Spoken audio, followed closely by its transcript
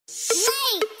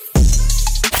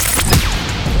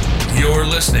You're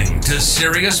listening to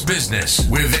Serious Business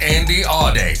with Andy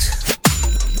Audate.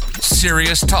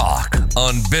 Serious talk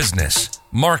on business,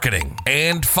 marketing,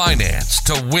 and finance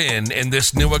to win in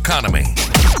this new economy.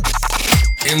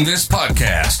 In this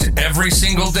podcast, every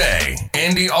single day,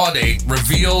 Andy Audate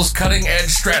reveals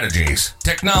cutting-edge strategies,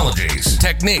 technologies,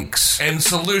 techniques, and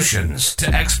solutions to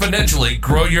exponentially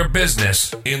grow your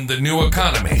business in the new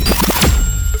economy.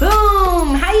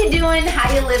 Boom! How you doing?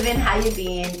 How you living? How you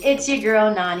being? It's your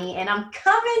girl, Nani, and I'm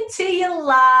coming to you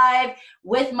live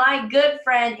with my good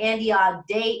friend, Andy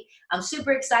Audate. I'm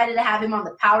super excited to have him on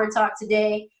the Power Talk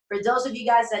today. For those of you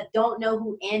guys that don't know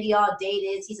who Andy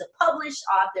Audate is, he's a published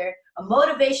author, a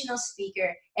motivational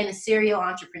speaker, and a serial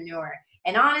entrepreneur.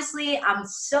 And honestly, I'm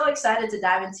so excited to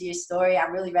dive into your story. I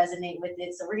really resonate with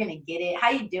it, so we're going to get it.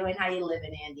 How you doing? How you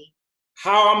living, Andy?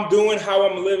 How I'm doing, how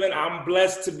I'm living, I'm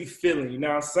blessed to be feeling, you know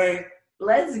what I'm saying?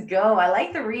 Let's go. I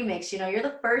like the remix. You know, you're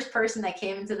the first person that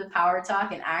came into the Power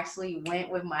Talk and actually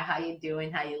went with my how you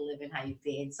doing, how you living, how you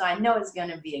being. So I know it's going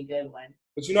to be a good one.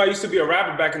 But you know, I used to be a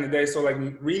rapper back in the day, so like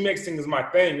remixing is my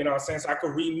thing, you know what I'm saying? So I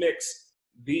could remix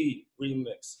the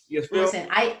remix. You feel? Listen,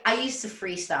 I used to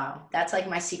freestyle. That's like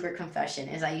my secret confession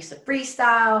is I used to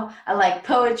freestyle. I like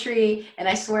poetry, and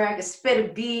I swear I could spit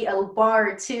a beat, a bar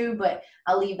or two, but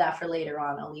I'll leave that for later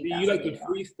on. You like to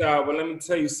freestyle, but let me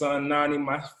tell you something, Nani,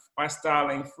 my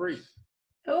style ain't free.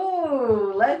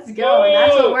 Oh, let's go. And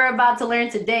that's what we're about to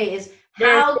learn today is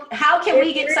how can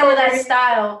we get some of that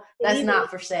style that's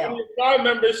not for sale? I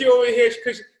remember she over here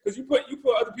because you put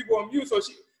other people on mute, so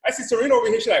I see Serena over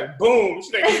here. She's like, boom.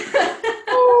 She's like,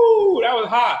 ooh, that was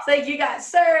hot. It's like you got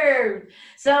served.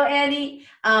 So Andy,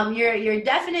 you're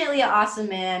definitely an awesome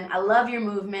man. I love your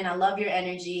movement. I love your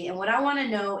energy. And what I want to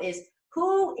know is,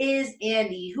 who is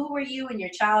Andy? Who were you in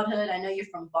your childhood? I know you're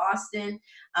from Boston.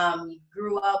 You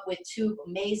grew up with two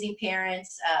amazing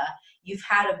parents. You've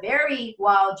had a very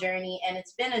wild journey, and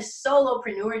it's been a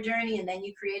solopreneur journey, and then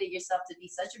you created yourself to be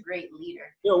such a great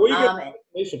leader. Yo, where you get my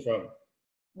information from?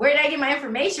 Where did I get my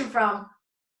information from?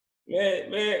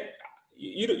 Man,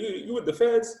 you with the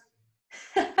feds?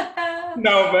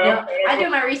 No, man. No, I do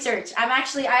my research. I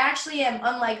actually am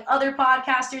unlike other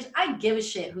podcasters. I give a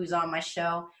shit who's on my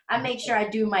show. I make sure I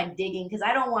do my digging because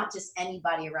I don't want just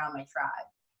anybody around my tribe.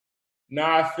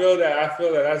 Nah, I feel that.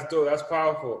 That's dope. That's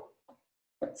powerful.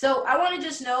 So I want to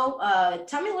just know,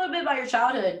 tell me a little bit about your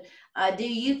childhood. Do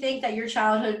you think that your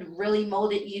childhood really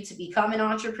molded you to become an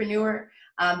entrepreneur?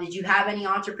 Did you have any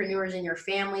entrepreneurs in your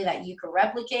family that you could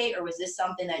replicate, or was this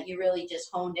something that you really just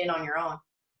honed in on your own?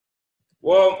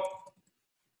 Well,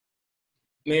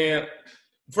 man,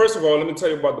 first of all, let me tell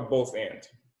you about the both and.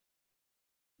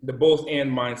 The both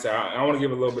and mindset. I want to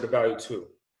give a little bit of value too.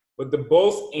 But the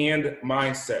both and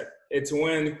mindset, it's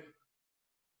when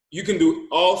you can do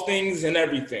all things and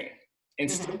everything and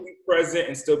still be present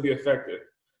and still be effective.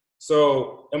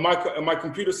 So in my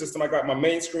computer system, I got my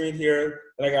main screen here,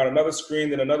 and I got another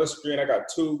screen, then another screen. I got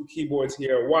two keyboards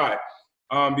here. Why?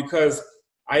 Because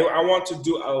I want to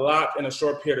do a lot in a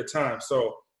short period of time.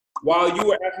 So while you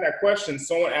were asking that question,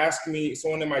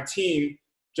 someone in my team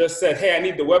just said, hey, I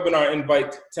need the webinar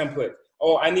invite template.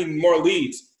 Oh, I need more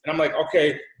leads. And I'm like,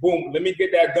 okay, boom, let me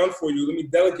get that done for you. Let me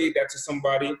delegate that to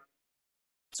somebody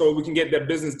so we can get that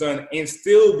business done and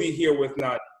still be here with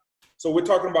Nani. So we're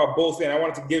talking about both, and I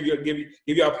wanted to give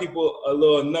y'all people a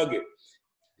little nugget.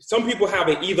 Some people have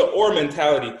an either or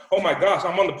mentality. Oh my gosh,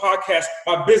 I'm on the podcast.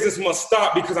 My business must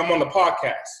stop because I'm on the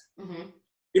podcast. Mm-hmm.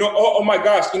 You know, oh my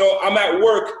gosh, you know, I'm at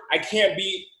work. I can't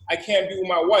be with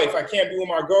my wife. I can't be with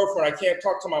my girlfriend. I can't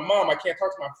talk to my mom. I can't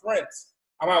talk to my friends.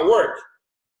 I'm at work.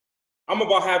 I'm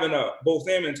about having a both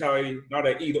and mentality, not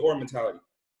an either or mentality.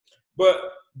 But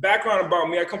background about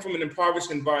me, I come from an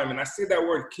impoverished environment. I say that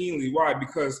word keenly. Why?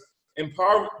 Because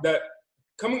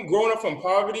growing up from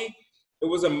poverty, it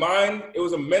was a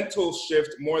mental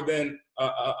shift more than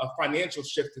a financial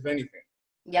shift, if anything.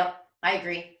 Yep, I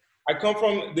agree. I come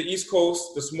from the East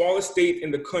Coast, the smallest state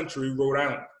in the country, Rhode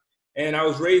Island. And I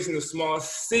was raised in the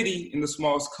smallest city in the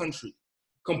smallest country.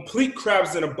 Complete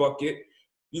crabs in a bucket.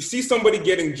 You see somebody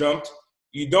getting jumped,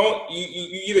 you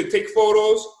either take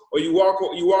photos or you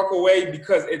walk away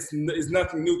because it's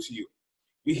nothing new to you.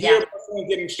 You hear about someone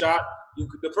getting shot.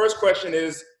 The first question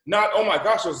is not, oh my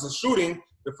gosh, it was a shooting.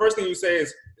 The first thing you say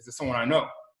is it someone I know?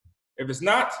 If it's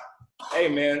not, hey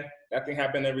man, that thing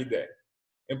happen every day.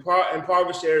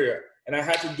 Impoverished area. And I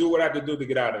had to do what I had to do to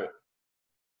get out of it.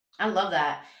 I love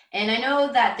that. And I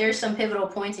know that there's some pivotal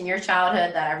points in your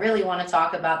childhood that I really want to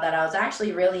talk about that I was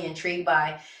actually really intrigued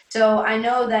by. So I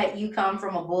know that you come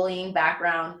from a bullying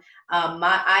background.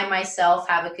 I myself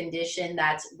have a condition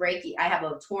that's I have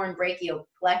a torn brachial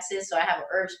plexus, so I have an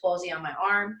Erb's palsy on my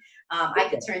arm. I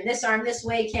could turn this arm this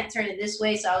way, can't turn it this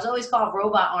way. So I was always called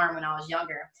robot arm when I was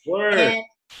younger. Word. And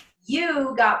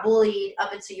you got bullied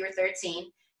up until you were 13.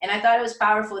 And I thought it was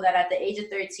powerful that at the age of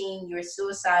 13, you were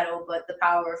suicidal, but the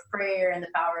power of prayer and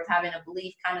the power of having a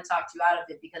belief kind of talked you out of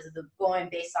it because of the going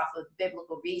based off of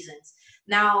biblical reasons.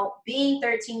 Now, being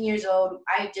 13 years old,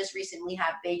 I just recently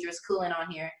had Bedros Keuilian on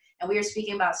here, and we were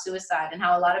speaking about suicide and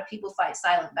how a lot of people fight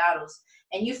silent battles.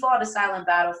 And you fought a silent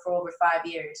battle for over 5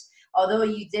 years. Although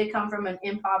you did come from an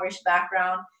impoverished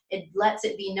background, it lets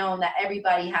it be known that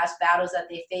everybody has battles that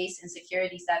they face,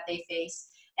 insecurities that they face.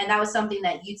 And that was something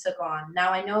that you took on.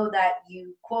 Now, I know that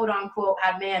you, quote unquote,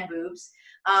 had man boobs.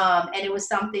 And it was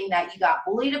something that you got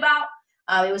bullied about.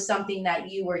 It was something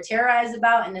that you were terrorized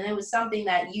about. And then it was something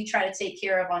that you try to take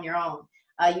care of on your own.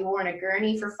 You wore in a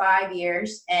gurney for 5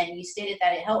 years, and you stated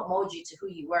that it helped mold you to who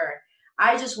you were.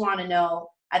 I just want to know,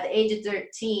 at the age of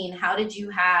 13, how did you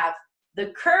have the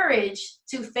courage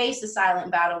to face a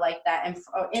silent battle like that and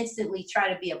instantly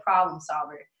try to be a problem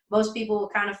solver? Most people will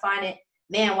kind of find it,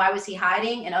 man, why was he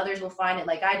hiding? And others will find it,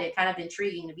 like I did, kind of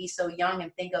intriguing to be so young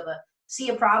and see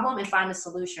a problem and find a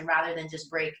solution rather than just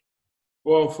break.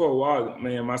 Well, for a while,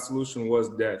 man, my solution was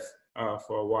death.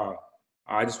 For a while,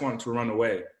 I just wanted to run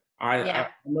away. I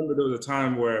remember there was a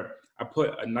time where I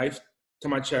put a knife to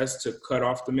my chest to cut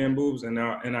off the man boobs, and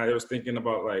I was thinking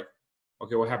about, like,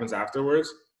 okay, what happens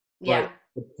afterwards? Yeah. But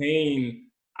the pain,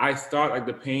 I thought like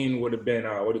the pain would have been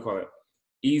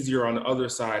easier on the other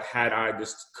side had I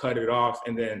just cut it off.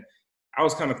 And then I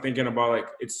was kind of thinking about like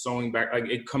it sewing back, like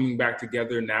it coming back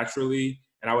together naturally,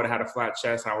 and I would have had a flat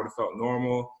chest and I would have felt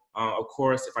normal. Of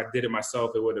course, if I did it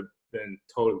myself, it would have been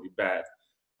totally bad.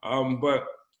 But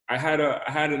I had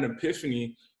an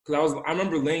epiphany because I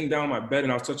remember laying down on my bed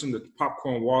and I was touching the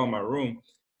popcorn wall in my room,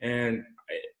 and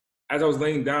as I was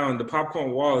laying down, the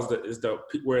popcorn wall is the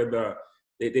where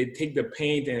they take the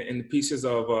paint and the pieces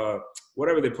of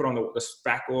whatever they put on the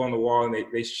spackle on the wall, and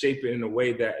they shape it in a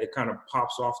way that it kind of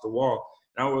pops off the wall.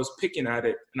 And I was picking at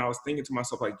it, and I was thinking to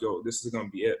myself, like, yo, this is gonna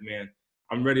be it, man.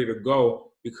 I'm ready to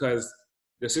go, because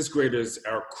the sixth graders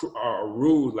are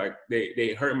rude. Like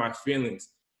they hurt my feelings,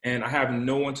 and I have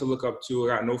no one to look up to.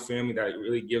 I got no family that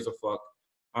really gives a fuck.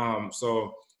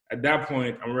 So at that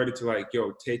point, I'm ready to, like,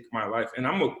 yo, take my life. And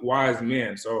I'm a wise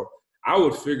man, so I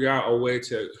would figure out a way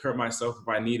to hurt myself if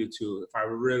I needed to, if I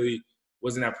really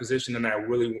was in that position and I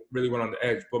really, really went on the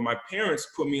edge. But my parents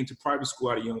put me into private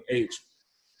school at a young age,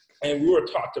 and we were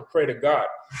taught to pray to God.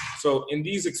 So in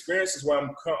these experiences where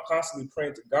I'm constantly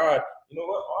praying to God, you know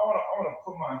what? I want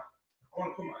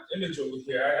to put my image over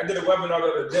here. I did a webinar the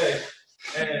other day,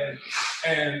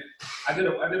 and I did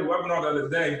a webinar the other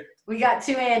day. We got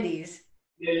two Andys.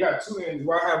 Yeah, you got two Andys.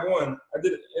 Well, I have one. I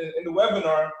did in the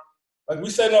webinar. Like we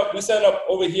set up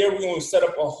over here. We're going to set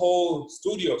up a whole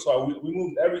studio. So we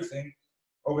moved everything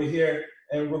over here,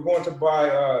 and we're going to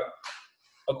buy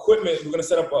equipment. We're going to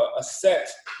set up a set,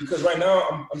 because right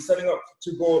now I'm setting up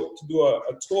to go to do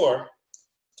a tour,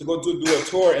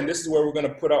 and this is where we're going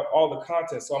to put out all the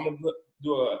content. So I'm going to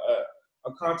do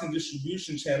a content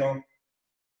distribution channel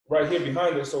right here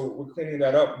behind us. So we're cleaning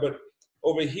that up. But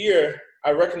over here,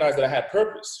 I recognized that I had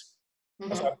purpose. Mm-hmm.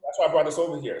 That's why I brought this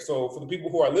over here. So for the people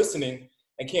who are listening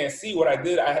and can't see what I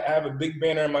did, I have a big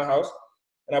banner in my house,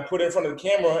 and I put it in front of the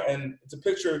camera, and it's a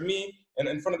picture of me, and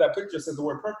in front of that picture says the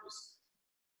word purpose.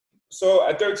 So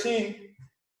at 13,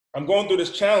 I'm going through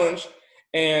this challenge,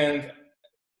 and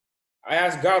I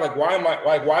asked God, like,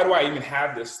 why do I even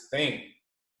have this thing?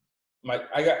 Like,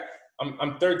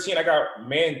 I'm 13, I got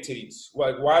man titties.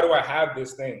 Like, why do I have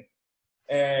this thing?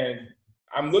 And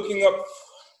I'm looking up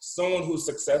someone who's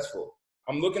successful.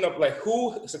 I'm looking up, like,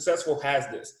 who successful has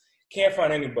this. Can't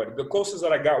find anybody. The closest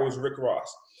that I got was Rick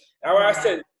Ross. Now, I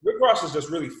said, Rick Ross is just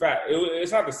really fat.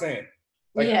 It's not the same.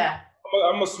 Like, yeah.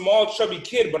 I'm a small, chubby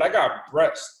kid, but I got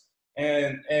breasts.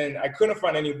 And I couldn't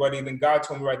find anybody. And then God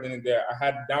told me right then and there, I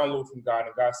had to download from God.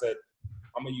 And God said,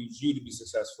 I'm going to use you to be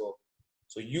successful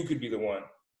so you could be the one.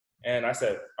 And I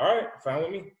said, all right, fine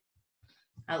with me.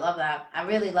 I love that. I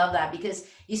really love that, because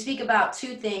you speak about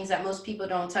two things that most people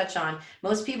don't touch on.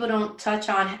 Most people don't touch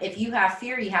on, if you have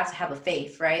fear, you have to have a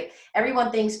faith, right?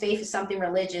 Everyone thinks faith is something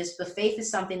religious, but faith is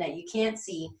something that you can't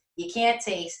see, you can't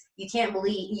taste, you can't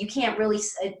believe, you can't really,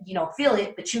 feel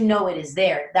it, but you know it is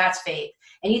there. That's faith.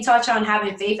 And you touch on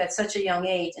having faith at such a young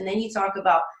age. And then you talk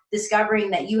about discovering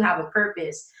that you have a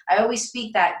purpose. I always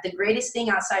speak that the greatest thing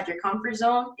outside your comfort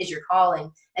zone is your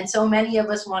calling. And so many of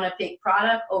us want to pick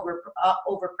product over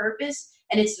purpose,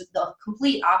 and it's the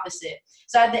complete opposite.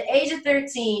 So at the age of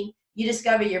 13, you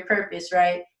discover your purpose,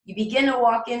 right? You begin to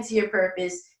walk into your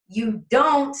purpose. You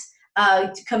don't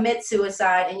commit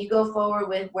suicide, and you go forward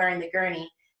with wearing the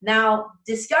gurney. Now,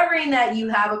 discovering that you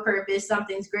have a purpose,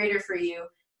 something's greater for you.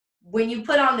 When you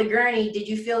put on the gurney, did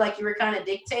you feel like you were kind of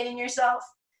dictating yourself?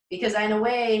 Because in a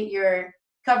way, you're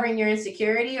covering your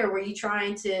insecurity, or were you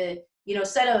trying to,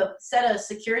 set a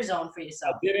secure zone for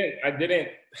yourself? I didn't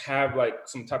have like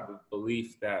some type of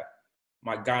belief that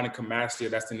my gynecomastia,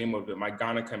 that's the name of it, my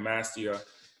gynecomastia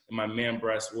and my man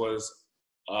breast was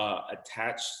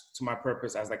attached to my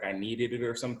purpose as like I needed it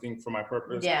or something for my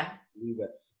purpose. Yeah.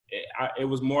 It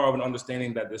was more of an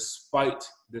understanding that despite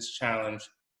this challenge,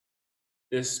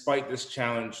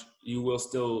 you will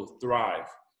still thrive.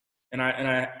 And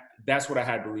I that's what I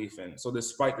had belief in. So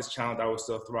despite this challenge, I will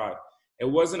still thrive. It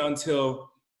wasn't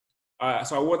until,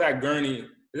 so I wore that gurney.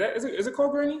 Is it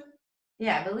called gurney?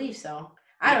 Yeah, I believe so.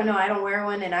 I don't know. I don't wear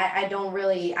one, and I don't know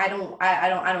of it. I don't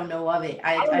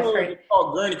know if it's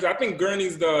called gurney, because I think gurney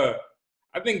is the.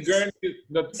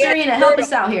 Serena, help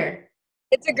us out here.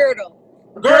 It's a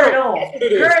girdle. Girdle.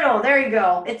 There you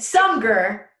go. It's some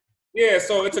girdle. Yeah,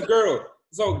 so it's a girdle.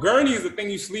 So gurney is the thing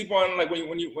you sleep on, like when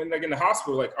like in the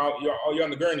hospital, like you're on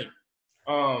the gurney.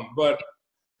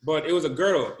 But it was a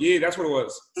girdle. Yeah, that's what it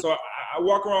was. So I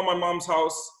walk around my mom's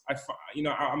house. I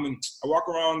walk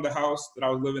around the house that I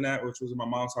was living at, which was my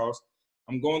mom's house.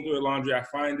 I'm going through the laundry. I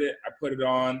find it. I put it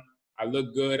on. I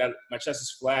look good. My chest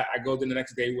is flat. I go the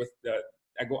next day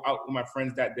I go out with my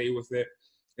friends that day with it.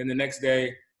 Then the next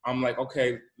day, I'm like,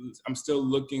 okay, I'm still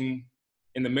looking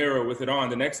in the mirror with it on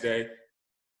the next day.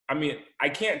 I mean, I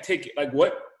can't take it. Like,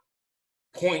 what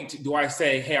point do I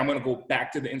say, hey, I'm going to go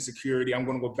back to the insecurity. I'm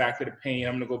going to go back to the pain.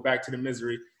 I'm going to go back to the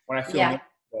misery when I feel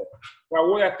well, I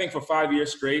wore that thing for 5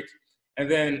 years straight.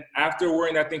 And then after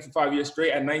wearing that thing for 5 years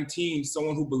straight, at 19,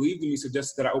 someone who believed in me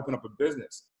suggested that I open up a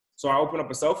business. So I opened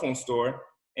up a cell phone store,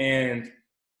 and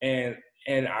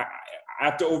I,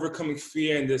 after overcoming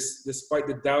fear and despite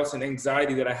the doubts and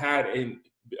anxiety that I had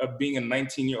of being a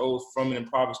 19-year-old from an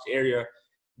impoverished area,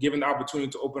 given the opportunity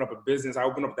to open up a business, I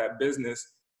opened up that business.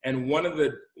 And one of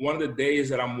the days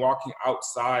that I'm walking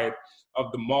outside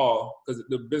of the mall, because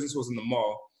the business was in the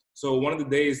mall. So one of the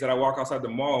days that I walk outside the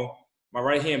mall, my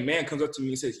right-hand man comes up to me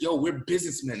and says, yo, we're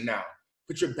businessmen now.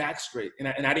 Put your back straight. And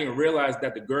I didn't realize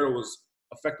that the girdle was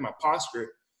affecting my posture.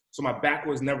 So my back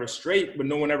was never straight, but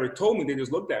no one ever told me. They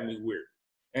just looked at me weird.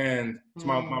 And so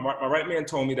my right man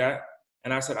told me that.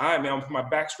 And I said, all right, man, I'm gonna put my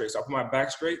back straight. So I put my back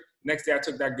straight. Next day I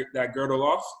took that girdle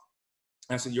off.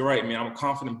 I said, you're right, man, I'm a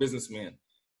confident businessman.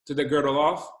 Took the girdle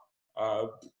off.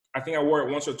 I think I wore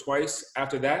it once or twice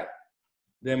after that.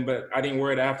 But I didn't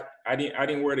wear it after. I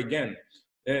didn't wear it again.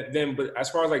 But as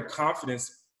far as like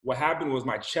confidence, what happened was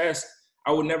my chest.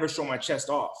 I would never show my chest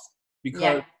off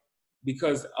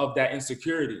because of that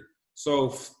insecurity.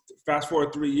 So fast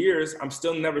forward 3 years, I'm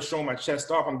still never showing my chest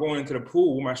off. I'm going into the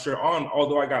pool with my shirt on,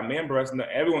 although I got man breasts and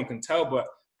everyone can tell, but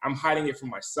I'm hiding it from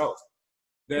myself.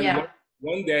 Then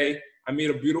one day I meet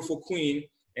a beautiful queen,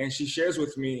 and she shares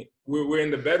with me, we're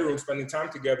in the bedroom spending time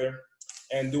together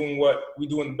and doing what we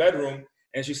do in the bedroom.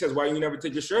 And she says, why you never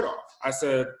take your shirt off? I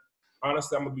said,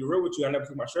 honestly, I'm gonna be real with you. I never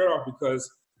took my shirt off because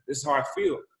this is how I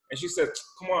feel. And she said,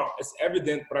 come on, it's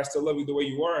evident, but I still love you the way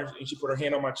you are. And she put her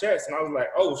hand on my chest. And I was like,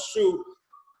 oh, shoot.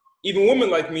 Even women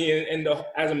like me, and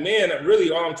as a man, really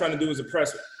all I'm trying to do is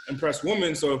impress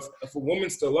women. So if a woman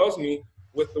still loves me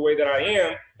with the way that I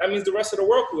am, that means the rest of the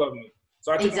world can love me.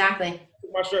 So I took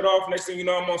my shirt off. Next thing you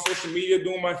know, I'm on social media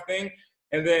doing my thing.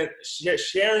 And then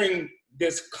sharing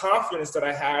this confidence that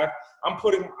I have, I'm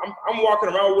walking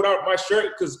around without my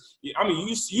shirt because, I mean,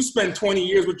 you spend 20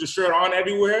 years with your shirt on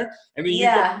everywhere, and then you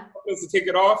get to take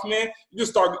it off, man. You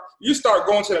start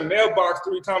going to the mailbox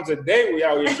 3 times a day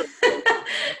without your shirt.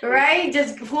 Right?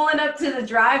 Just pulling up to the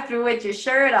drive-thru with your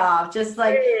shirt off, just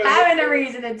like having a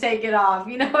reason to take it off.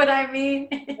 You know what I mean?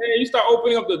 Yeah, you start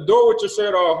opening up the door with your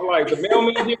shirt off. Like the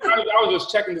mailman here, I was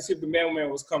just checking to see if the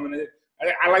mailman was coming.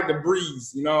 I like the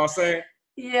breeze, you know what I'm saying?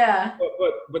 Yeah.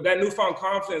 But that newfound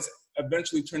confidence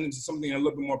eventually turned into something a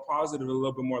little bit more positive, a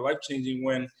little bit more life-changing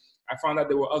when I found out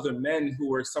there were other men who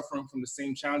were suffering from the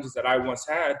same challenges that I once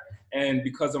had. And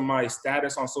because of my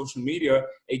status on social media,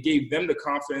 it gave them the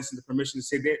confidence and the permission to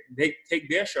say they take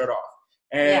their shirt off.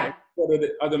 And it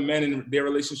supported other men in their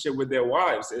relationship with their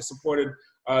wives. It supported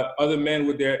other men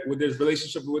with their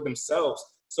relationship with themselves.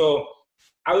 So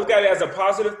I look at it as a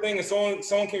positive thing. And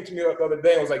someone came to me the other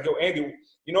day and was like, yo, Andy,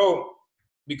 you know,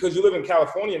 because you live in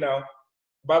California now.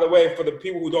 By the way, for the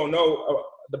people who don't know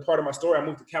the part of my story, I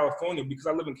moved to California because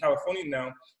I live in California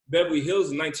now. Beverly Hills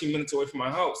is 19 minutes away from my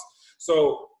house.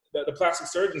 So the plastic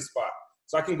surgeon spot.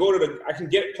 So I can I can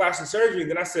get plastic surgery.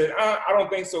 Then I said, I don't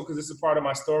think so because this is part of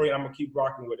my story and I'm going to keep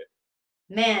rocking with it.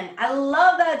 Man, I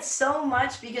love that so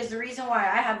much because the reason why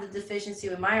I have the deficiency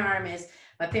with my arm is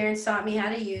my parents taught me how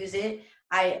to use it.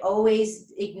 I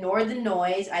always ignored the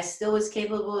noise. I still was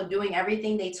capable of doing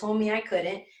everything they told me I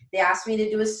couldn't. They asked me to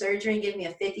do a surgery and give me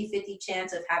a 50-50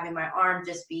 chance of having my arm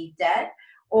just be dead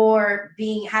or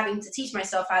having to teach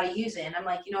myself how to use it. And I'm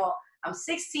like, I'm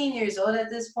 16 years old at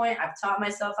this point. I've taught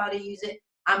myself how to use it.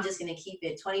 I'm just going to keep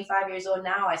it. 25 years old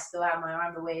now, I still have my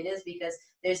arm the way it is because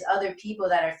there's other people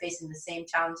that are facing the same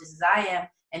challenges as I am.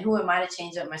 And who am I to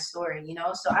change up my story,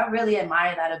 So I really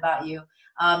admire that about you.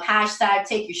 Hashtag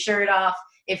take your shirt off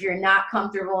if you're not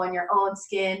comfortable in your own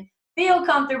skin. Feel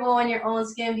comfortable in your own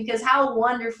skin because how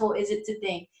wonderful is it to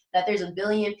think that there's a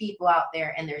billion people out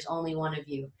there and there's only one of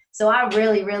you. So I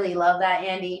really, really love that,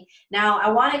 Andy. Now, I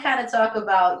want to kind of talk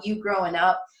about you growing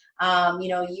up.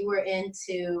 You were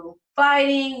into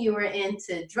fighting, you were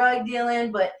into drug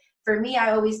dealing, but for me,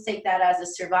 I always take that as a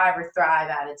survive or thrive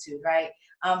attitude, right?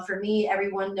 For me,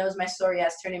 everyone knows my story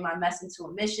as turning my mess into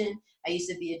a mission. I used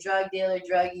to be a drug dealer,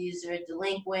 drug user,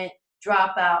 delinquent,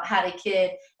 dropout, had a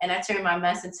kid, and I turned my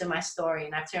mess into my story,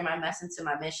 and I turned my mess into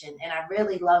my mission. And I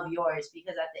really love yours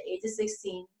because at the age of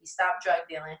 16, you stop drug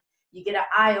dealing. You get an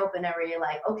eye opener where you're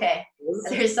like, okay,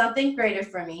 there's something greater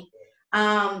for me.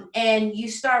 And you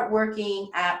start working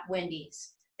at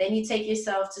Wendy's. Then you take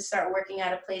yourself to start working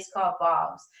at a place called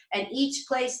Bob's. And each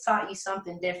place taught you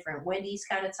something different. Wendy's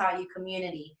kind of taught you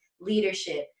community,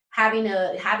 leadership, having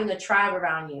a tribe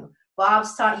around you.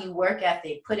 Bob's taught you work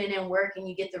ethic, putting in work and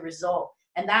you get the result.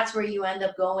 And that's where you end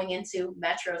up going into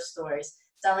Metro stores,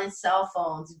 selling cell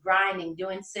phones, grinding,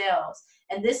 doing sales.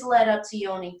 And this led up to you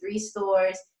owning 3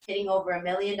 stores, hitting over $1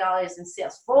 million in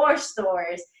sales, 4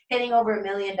 stores, hitting over $1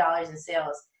 million in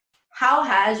sales. How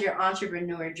has your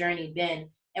entrepreneur journey been?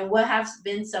 And what have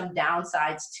been some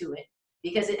downsides to it?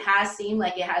 Because it has seemed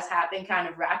like it has happened kind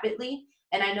of rapidly.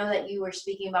 And I know that you were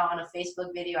speaking about on a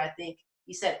Facebook video, I think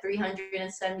you said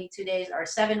 372 days or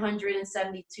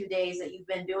 772 days that you've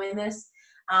been doing this.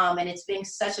 And it's been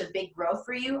such a big growth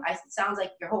for you. It sounds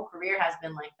like your whole career has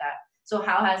been like that. So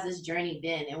how has this journey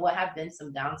been and what have been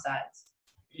some downsides?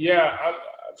 Yeah,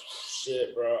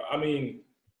 shit, bro. I mean,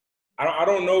 I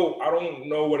don't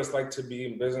know what it's like to be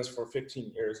in business for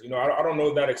 15 years. I don't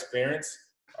know that experience.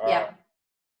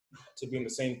 To be in the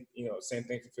same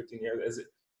thing for 15 years.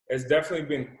 It's definitely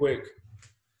been quick.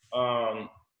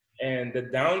 And the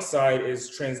downside is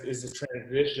the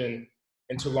transition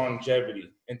into longevity,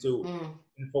 and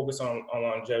focus on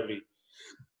longevity.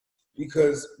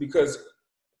 Because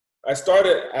I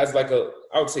started as like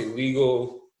I would say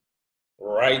legal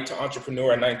right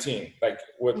entrepreneur at 19, like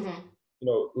with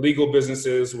legal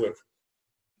businesses with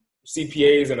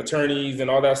CPAs and attorneys and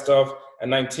all that stuff at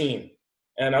 19.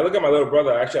 And I look at my little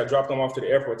brother. Actually, I dropped him off to the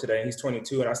airport today, and he's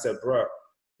 22. And I said, "Bro,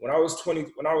 when I was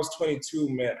 22,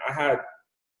 man, I had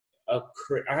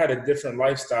a different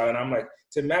lifestyle." And I'm like,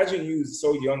 to imagine you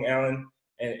so young, Alan,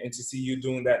 and to see you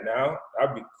doing that now,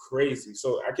 that'd be crazy.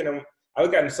 So I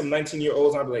look at some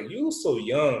 19-year-olds and I'd be like, "You so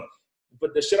young,"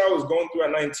 but the shit I was going through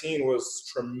at 19 was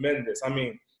tremendous. I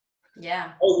mean,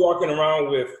 yeah, I was walking around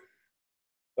with,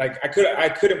 like, I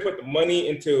couldn't put the money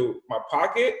into my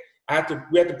pocket. We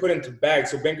had to put it into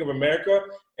bags. So Bank of America,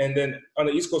 and then on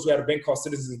the East Coast we had a bank called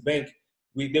Citizens Bank.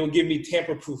 They would give me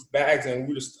tamper-proof bags, and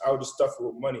I would just stuff it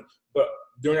with money. But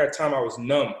during that time, I was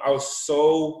numb. I was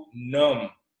so numb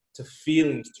to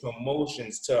feelings, to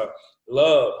emotions, to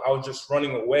love. I was just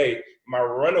running away. My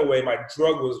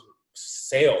drug was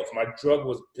sales. My drug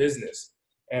was business,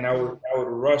 and I would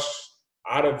rush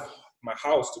out of my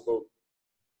house to go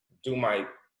do my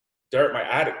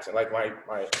addict, like my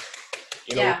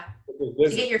to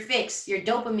get your fix, your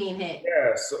dopamine hit.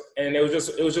 Yeah. So, and it was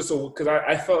just because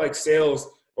I felt like sales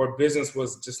or business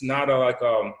was just not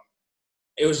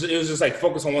it was just like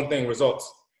focus on one thing, results.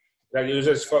 Like it was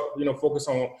just focus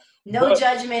on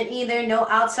judgment either, no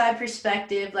outside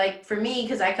perspective. Like for me,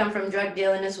 because I come from drug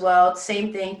dealing as well,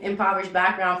 same thing, impoverished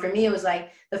background. For me, it was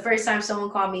like the first time someone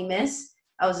called me miss,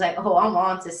 I was like, oh, I'm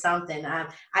on to something. I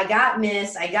got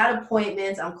miss, I got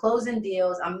appointments, I'm closing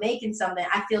deals, I'm making something.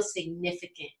 I feel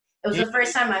significant. It was the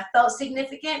first time I felt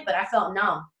significant, but I felt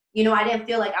numb. I didn't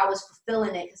feel like I was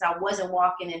fulfilling it because I wasn't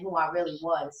walking in who I really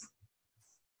was.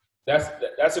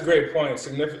 That's a great point.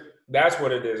 Significant. That's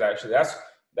what it is, actually.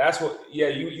 That's what. Yeah,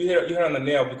 you hit on the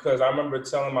nail, because I remember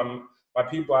telling my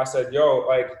people, I said, yo,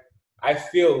 like, I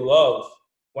feel love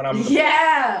when I'm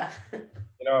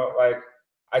like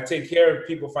I take care of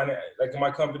people. Like in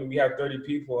my company, we have 30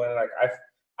 people, and like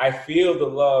I feel the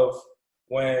love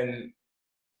when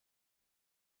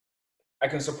I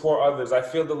can support others. I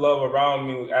feel the love around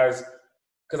me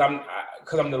because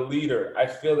I'm the leader. I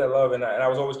feel that love, and I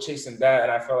was always chasing that,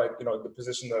 and I felt like the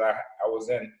position that I was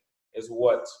in is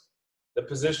what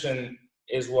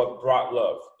brought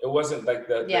love. It wasn't like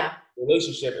the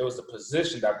relationship; it was the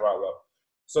position that brought love.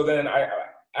 So then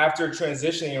after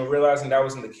transitioning and realizing that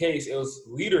wasn't the case, it was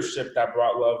leadership that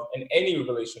brought love in any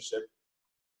relationship,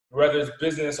 whether it's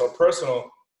business or personal.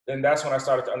 Then that's when I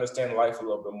started to understand life a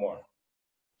little bit more.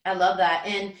 I love that.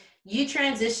 And you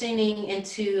transitioning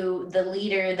into the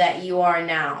leader that you are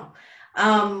now.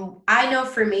 I know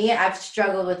for me, I've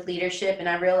struggled with leadership, and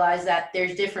I realized that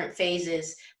there's different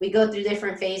phases. We go through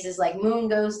different phases, like Moon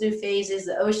goes through phases,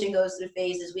 the ocean goes through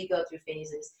phases, we go through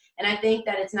phases. And I think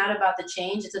that it's not about the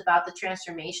change, it's about the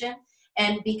transformation.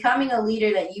 And becoming a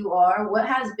leader that you are, what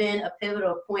has been a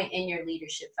pivotal point in your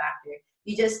leadership factor?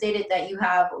 You just stated that you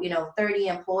have, 30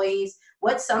 employees.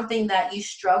 What's something that you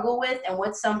struggle with, and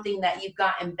what's something that you've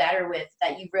gotten better with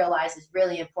that you've realized is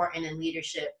really important in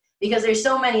leadership? Because there's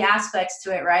so many aspects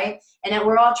to it, right? And that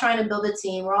we're all trying to build a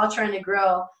team. We're all trying to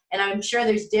grow. And I'm sure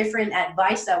there's different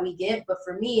advice that we get. But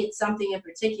for me, it's something in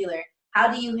particular. How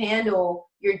do you handle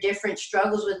your different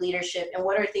struggles with leadership? And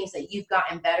what are things that you've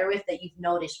gotten better with that you've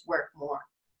noticed work more?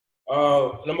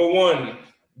 Number one,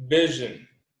 vision.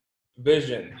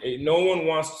 No one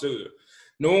wants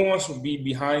to be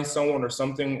behind someone or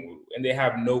something and they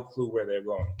have no clue where they're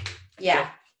going. Yeah.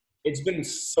 It's been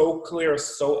so clear,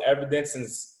 so evident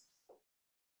since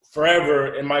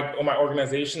forever in my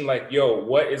organization, like, yo,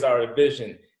 what is our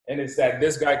vision? And it's that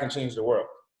this guy can change the world.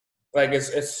 Like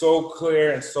it's so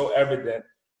clear and so evident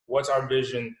what's our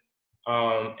vision,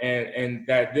 and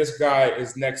that this guy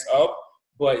is next up,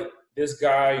 but this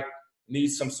guy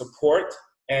needs some support,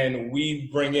 and we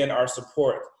bring in our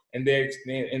support, and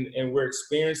we're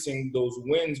experiencing those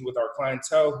wins with our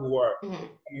clientele who are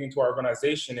coming into our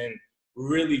organization and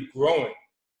really growing.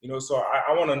 So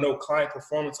I want to know client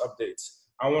performance updates.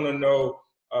 I want to know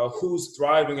who's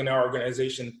thriving in our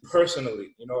organization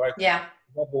personally. For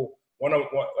example, one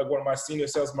of my senior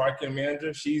sales marketing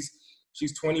managers, she's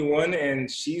 21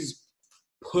 and she's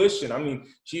pushing. I mean,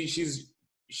 she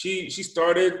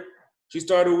started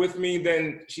with me,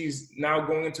 then she's now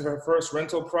going into her first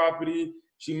rental property.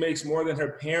 She makes more than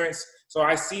her parents. So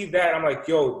I see that, I'm like,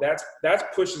 yo,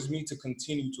 that pushes me to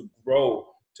continue to grow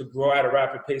at a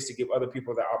rapid pace, to give other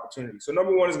people that opportunity. So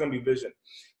number one is going to be vision.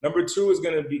 Number two is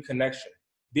going to be connection,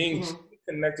 being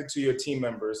connected to your team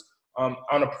members on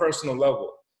a personal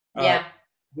level.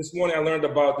 This morning I learned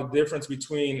about the difference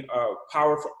between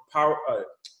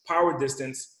power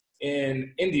distance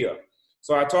in India.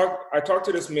 So I talked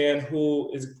to this man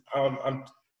who is, I'm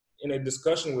in a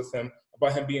discussion with him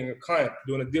about him being a client,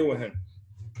 doing a deal with him.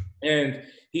 And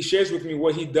he shares with me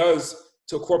what he does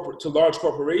to large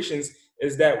corporations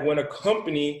is that when a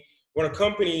company,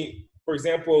 for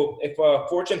example, if a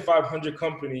Fortune 500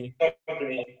 company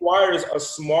acquires a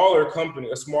smaller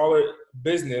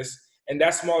business, and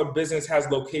that smaller business has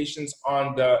locations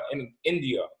in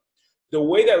India, the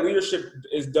way that leadership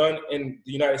is done in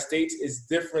the United States is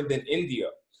different than India.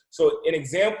 So an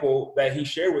example that he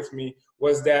shared with me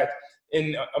was that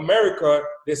in America,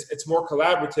 it's more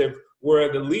collaborative,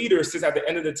 where the leader sits at the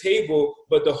end of the table,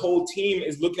 but the whole team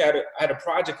is looking at a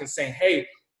project and saying, hey,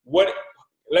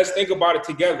 let's think about it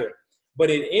together.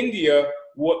 But in India,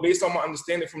 based on my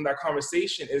understanding from that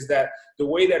conversation, is that the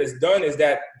way that it's done is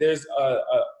that there's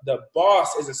the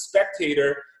boss is a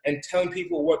spectator and telling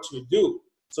people what to do.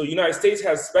 So United States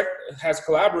has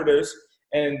collaborators,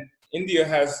 and India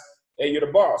has, hey, you're the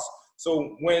boss.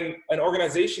 So when an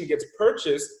organization gets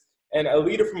purchased and a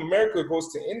leader from America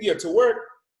goes to India to work,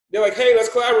 they're like, hey, let's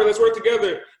collaborate, let's work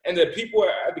together. And the people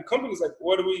at the company is like,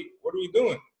 what are we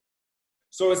doing?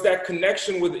 So it's that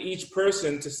connection with each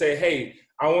person to say, hey,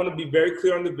 I want to be very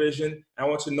clear on the vision. I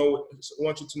want you to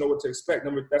know what to expect.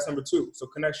 That's number two. So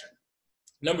connection.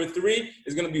 Number three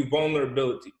is going to be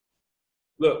vulnerability.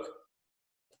 Look,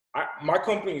 my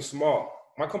company is small.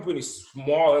 My company is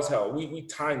small as hell. We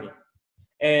tiny.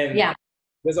 And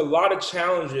there's a lot of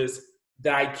challenges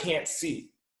that I can't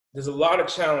see. There's a lot of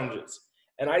challenges.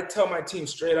 And I tell my team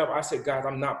straight up, I say, guys,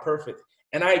 I'm not perfect.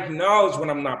 And I acknowledge when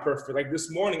I'm not perfect. Like this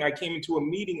morning, I came into a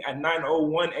meeting at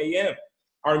 9:01 a.m.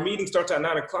 Our meeting starts at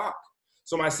 9 o'clock.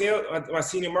 So my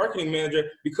senior marketing manager,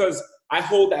 because I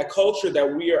hold that culture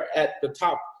that we are at the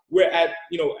top, we're at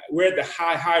the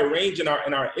high range in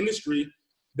our industry,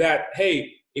 that,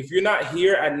 hey, if you're not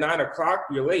here at 9 o'clock,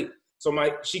 you're late. So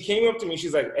she came up to me,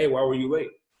 she's like, hey, why were you late?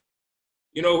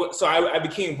 You know, so I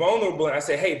became vulnerable and I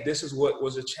said, hey, this is what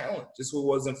was a challenge. This is what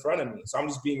was in front of me. So I'm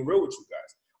just being real with you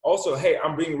guys. Also, hey,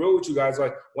 I'm being real with you guys,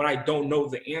 like when I don't know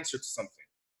the answer to something.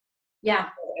 Yeah.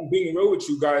 I'm being real with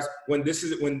you guys when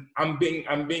I'm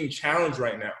being challenged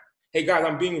right now. Hey guys,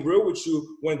 I'm being real with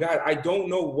you when, God, I don't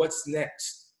know what's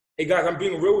next. Hey guys, I'm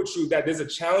being real with you that there's a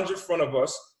challenge in front of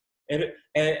us, and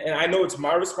I know it's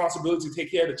my responsibility to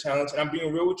take care of the challenge, and I'm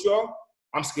being real with y'all.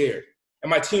 I'm scared. And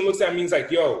my team looks at me and is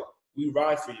like, yo, we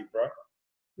ride for you, bro.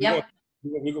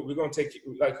 We're gonna take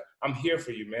you, like, I'm here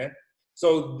for you, man.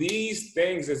 So these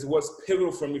things is what's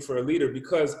pivotal for me for a leader,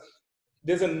 because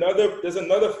there's another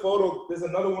photo, there's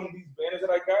another one of these banners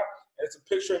that I got, and it's a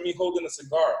picture of me holding a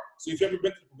cigar. So if you've ever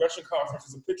been to the Progression Conference,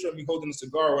 it's a picture of me holding a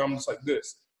cigar where I'm just like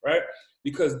this, right?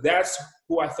 Because that's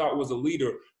who I thought was a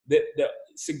leader. The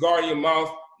cigar in your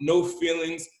mouth, no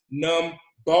feelings, numb,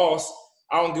 boss.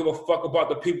 I don't give a fuck about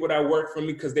the people that work for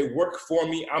me because they work for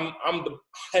me. I'm the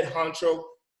head honcho.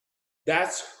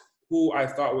 That's who I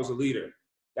thought was a leader.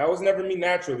 That was never me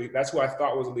naturally. That's who I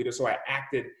thought was a leader. So I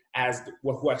acted as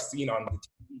who I seen on the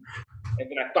TV. And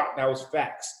then I thought that was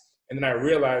facts. And then I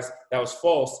realized that was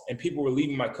false. And people were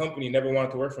leaving my company, never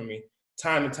wanted to work for me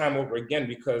time and time over again,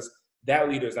 because that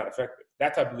leader is not effective.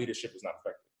 That type of leadership is not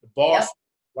effective. The boss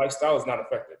lifestyle is not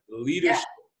effective. The leadership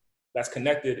that's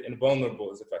connected and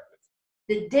vulnerable is effective.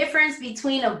 The difference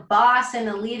between a boss and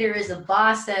a leader is a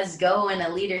boss says go and a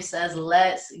leader says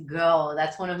let's go.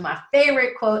 That's one of my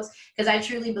favorite quotes, because I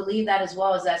truly believe that as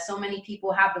well, is that so many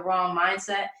people have the wrong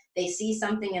mindset. They see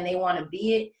something and they want to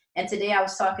be it. And today I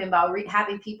was talking about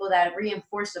having people that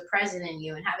reinforce the present in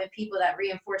you, and having people that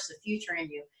reinforce the future in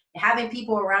you, and having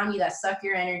people around you that suck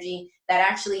your energy, that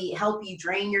actually help you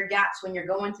drain your gaps when you're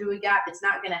going through a gap. It's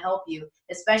not going to help you,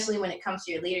 especially when it comes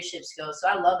to your leadership skills. So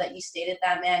I love that you stated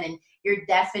that, man. And you're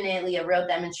definitely a real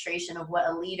demonstration of what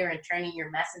a leader and turning your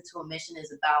mess into a mission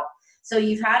is about. So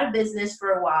you've had a business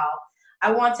for a while.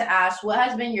 I want to ask, what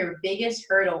has been your biggest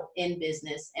hurdle in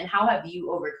business, and how have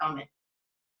you overcome it?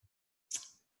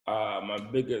 My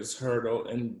biggest hurdle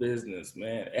in business,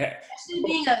 man. Especially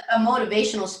being a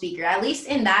motivational speaker, at least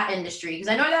in that industry, because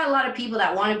I know that a lot of people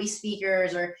that want to be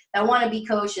speakers or that want to be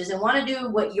coaches and want to do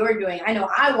what you're doing. I know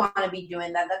I want to be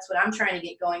doing that. That's what I'm trying to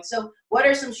get going. So what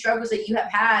are some struggles that you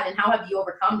have had, and how have you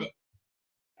overcome it?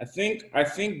 I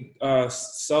think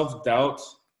self-doubt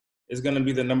is going to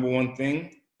be the number one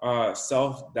thing.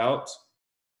 Self-doubt.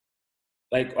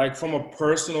 Like from a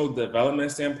personal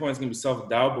development standpoint, it's going to be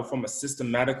self-doubt, but from a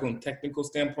systematical and technical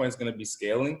standpoint, it's going to be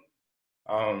scaling.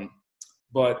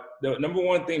 But the number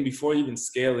one thing before even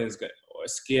scaling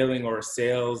or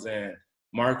sales and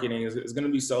marketing is going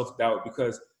to be self-doubt,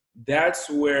 because that's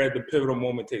where the pivotal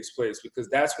moment takes place, because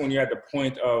that's when you're at the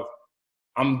point of,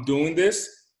 I'm doing this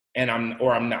and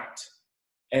I'm not.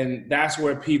 And that's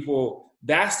where people's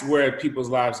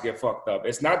lives get fucked up.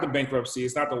 It's not the bankruptcy.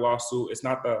 It's not the lawsuit. It's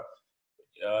not the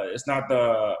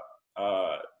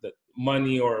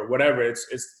money or whatever. It's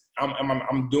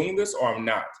I'm doing this or I'm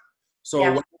not.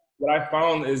 So what I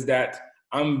found is that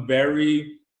I'm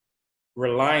very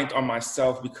reliant on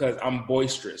myself because I'm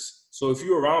boisterous. So if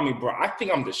you're around me, bro, I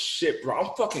think I'm the shit, bro.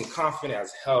 I'm fucking confident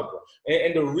as hell, bro.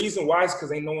 And the reason why is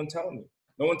because ain't no one telling me.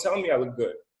 No one telling me I look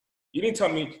good. You didn't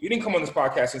come on this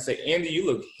podcast and say, Andy, you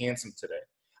look handsome today.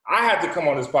 I had to come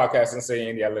on this podcast and say,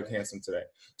 Andy, I look handsome today.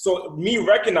 So me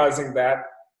recognizing that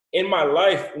in my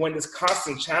life, when there's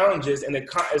constant challenges and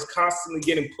it's constantly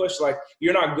getting pushed, like,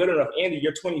 you're not good enough, Andy,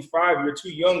 you're 25, you're too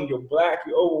young, you're black,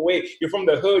 you're overweight, you're from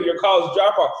the hood, you're a college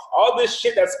dropout. All this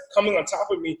shit that's coming on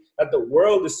top of me that the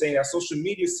world is saying, that social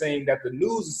media is saying, that the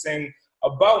news is saying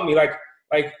about me, like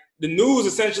the news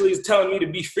essentially is telling me to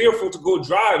be fearful to go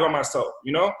drive by myself,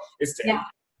 you know?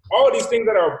 All of these things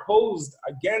that are opposed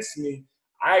against me,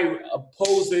 I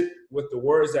oppose it with the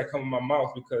words that come in my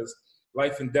mouth, because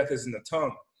life and death is in the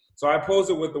tongue. So I oppose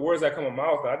it with the words that come in my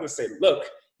mouth. And I just say, look,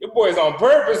 your boy's on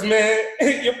purpose, man.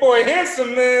 Your boy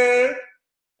handsome, man.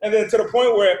 And then to the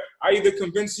point where I either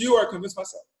convince you or I convince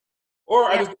myself. Or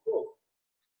I just go.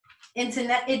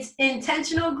 It's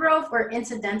intentional growth or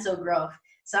incidental growth.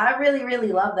 So I really,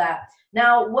 really love that.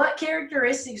 Now, what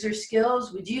characteristics or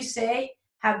skills would you say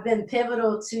have been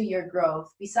pivotal to your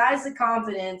growth? Besides the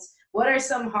confidence, what are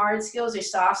some hard skills or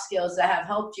soft skills that have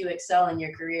helped you excel in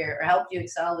your career or helped you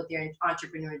excel with your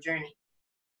entrepreneur journey?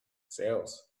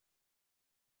 Sales.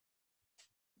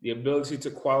 The ability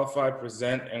to qualify,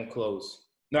 present, and close.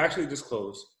 No, actually just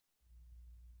close.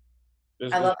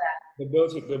 I love that. The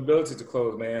ability to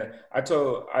close, man. I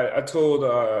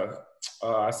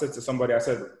said to somebody, I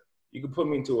said, you could put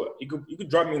me into you could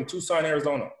drop me in Tucson,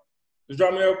 Arizona. Just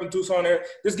drop me up in Tucson, Arizona.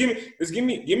 Just give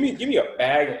me a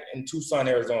bag in Tucson,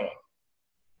 Arizona.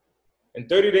 In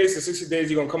 30 days to 60 days,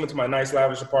 you're going to come into my nice,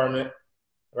 lavish apartment,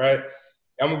 right?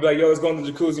 I'm going to be like, yo, let's go into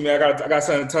the jacuzzi, man. I got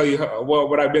something to tell you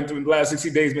what I've been through in the last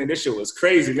 60 days, man. This shit was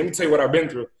crazy. Let me tell you what I've been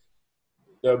through.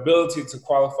 The ability to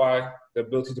qualify, the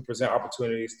ability to present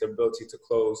opportunities, the ability to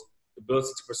close, the ability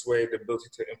to persuade, the ability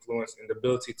to influence, and the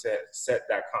ability to set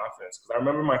that confidence. Because I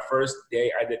remember my first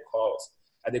day I did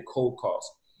cold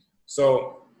calls.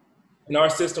 So in our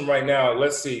system right now,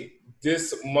 let's see,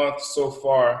 this month so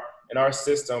far in our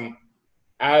system,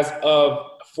 as of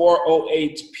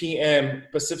 4:08 p.m.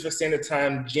 Pacific Standard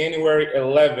Time, January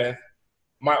 11th,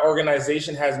 my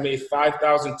organization has made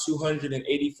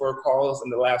 5,284 calls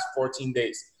in the last 14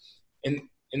 days. In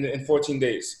 14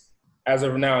 days. As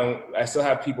of now, I still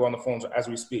have people on the phone as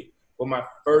we speak. But my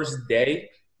first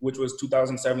day, which was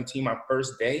 2017, my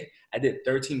first day, I did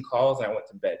 13 calls and I went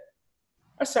to bed.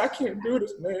 I said, I can't do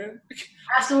this, man.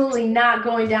 Absolutely not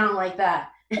going down like that.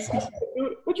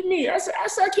 What do you mean? I said,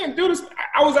 I can't do this.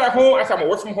 I was at home. I said, I'm gonna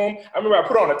work from home. I remember I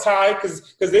put on a tie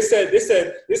because they said,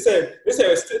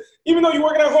 even though you're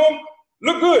working at home,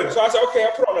 look good. So I said, okay,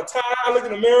 I put on a tie. I look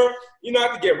in the mirror. You know, I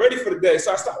have to get ready for the day.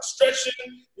 So I start stretching.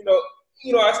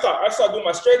 I start doing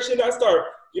my stretching. I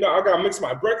gotta mix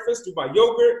my breakfast, do my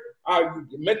yogurt. I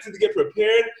meant to get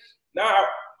prepared. Now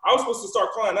I was supposed to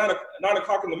start calling at 9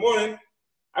 o'clock in the morning.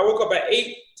 I woke up at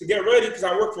 8 to get ready because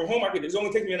I work from home. It's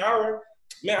only take me an hour.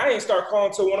 Man, I didn't start calling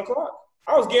until 1 o'clock.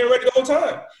 I was getting ready the whole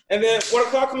time. And then 1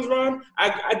 o'clock comes around,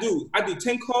 I do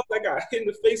 10 calls. I got hit in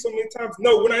the face so many times.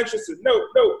 No, we're not interested. No.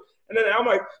 And then I'm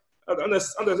like, by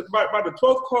the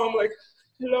 12th call, I'm like,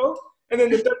 hello? And then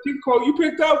the 13th call, you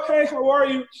picked up, hey, how are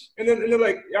you? And then they're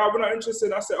like, yeah, we're not interested.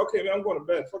 And I said, okay, man, I'm going to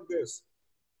bed. Fuck this.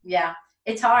 Yeah,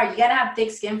 it's hard. You got to have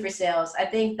thick skin for sales. I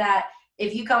think that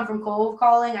if you come from cold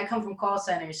calling, I come from call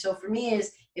centers. So for me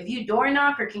is if you door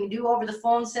knock or can do over the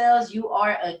phone sales, you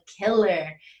are a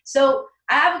killer. So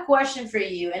I have a question for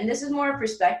you, and this is more a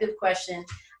perspective question,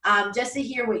 just to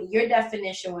hear what your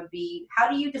definition would be. How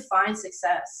do you define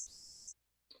success?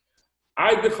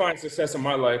 I define success in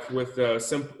my life with the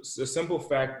simple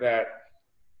fact that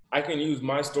I can use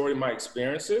my story, my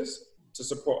experiences to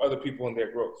support other people in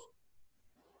their growth.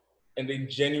 And they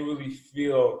genuinely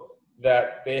feel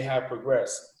that they have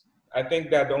progressed. I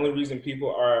think that the only reason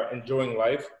people are enjoying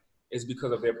life is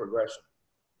because of their progression.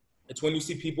 It's when you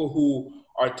see people who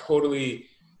are totally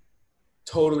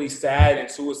sad and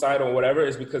suicidal or whatever,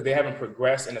 is because they haven't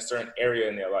progressed in a certain area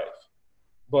in their life.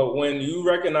 But when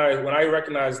I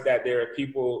recognize that there are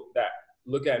people that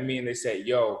look at me and they say,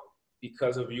 yo,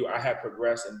 because of you, I have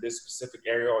progressed in this specific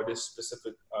area or this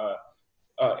specific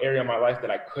area of my life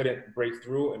that I couldn't break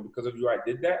through. And because of you, I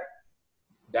did that.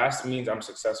 That means I'm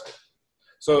successful.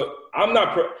 So I'm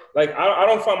not, I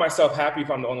don't find myself happy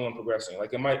if I'm the only one progressing.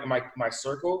 Like in my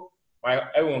circle,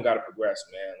 everyone got to progress,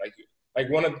 man. Like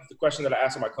one of the questions that I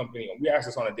ask in my company, and we ask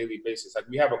this on a daily basis. Like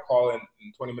we have a call in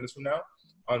 20 minutes from now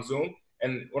on Zoom.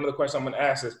 And one of the questions I'm going to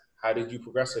ask is, how did you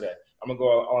progress today? I'm going to go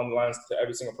on the lines to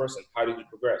every single person. How did you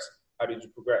progress? How did you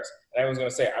progress? And everyone's going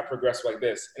to say, I progressed like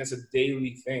this. And it's a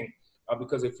daily thing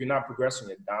because if you're not progressing,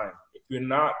 you're dying. If you're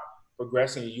not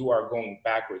progressing, you are going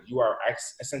backward. You are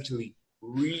essentially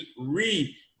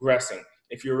regressing.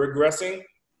 If you're regressing,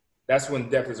 that's when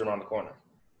death is around the corner.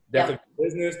 Death of your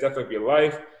business, death of your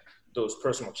life, those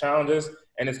personal challenges.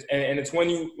 And it's when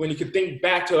you can think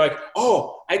back to like,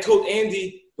 oh, I told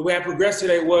Andy the way I progressed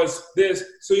today was this.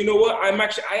 So you know what?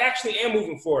 I actually am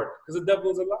moving forward because the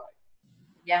devil is a lie.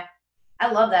 Yeah,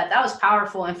 I love that. That was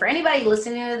powerful. And for anybody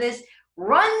listening to this,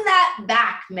 run that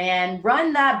back, man.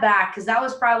 Run that back because that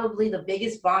was probably the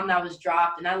biggest bomb that was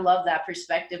dropped. And I love that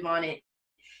perspective on it.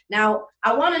 Now,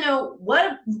 I want to know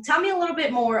tell me a little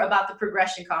bit more about the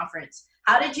Progression Conference.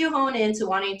 How did you hone into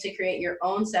wanting to create your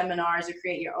own seminars or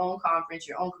create your own conference,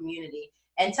 your own community?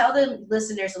 And tell the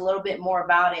listeners a little bit more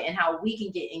about it and how we can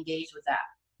get engaged with that.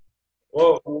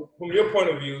 Well, from your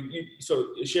point of view,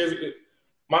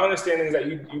 my understanding is that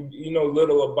you know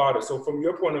little about it. So from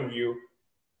your point of view,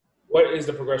 what is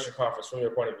the Progression Conference from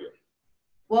your point of view?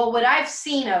 Well, what I've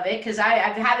seen of it, because I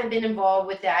haven't been involved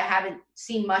with it, I haven't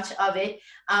seen much of it.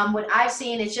 What I've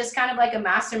seen, it's just kind of like a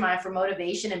mastermind for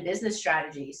motivation and business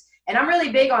strategies. And I'm really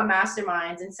big on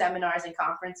masterminds and seminars and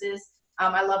conferences.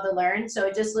 I love to learn. So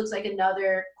it just looks like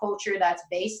another culture that's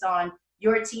based on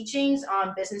your teachings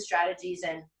on business strategies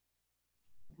and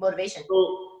motivation.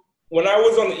 So when I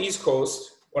was on the East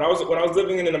Coast, when I was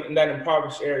living in that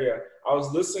impoverished area, I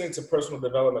was listening to personal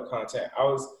development content. I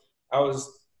was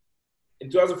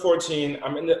in 2014.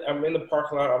 I'm in the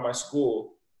parking lot of my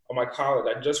school, of my college.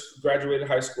 I just graduated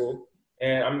high school,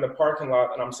 and I'm in the parking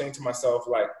lot, and I'm saying to myself,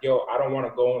 like, yo, I don't want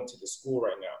to go into the school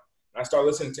right now. And I started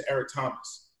listening to Eric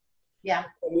Thomas. Yeah.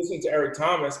 Listening to Eric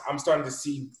Thomas, I'm starting to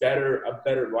see a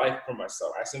better life for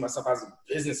myself. I see myself as a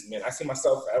businessman. I see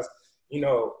myself as,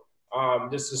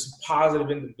 just this positive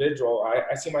individual.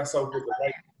 I see myself with the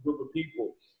right group of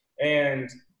people. And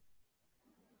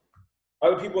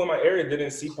other people in my area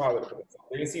didn't see positive for themselves.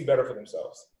 They didn't see better for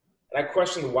themselves. And I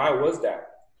questioned why was that?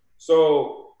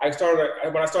 So when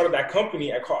I started that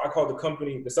company, I called the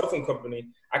company, the cell phone company,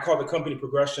 I called the company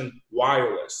Progression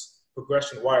Wireless.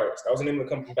 Progression Wireless. That was the name of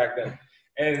the company back then.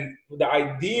 And the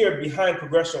idea behind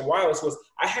Progression Wireless was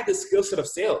I had the skill set of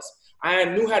sales. I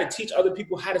knew how to teach other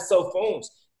people how to sell phones.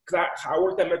 Because I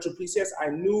worked at Metro PCS, I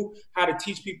knew how to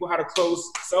teach people how to close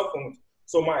cell phones.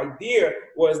 So my idea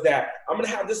was that I'm going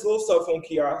to have this little cell phone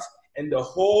kiosk, and the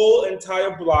whole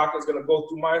entire block is going to go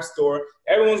through my store.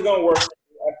 Everyone's going to work at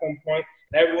some point,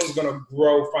 and everyone's going to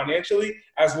grow financially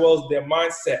as well as their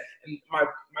mindset. And my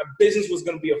business was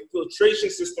going to be a filtration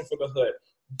system for the hood.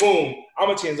 Boom, I'm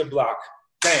going to change the block.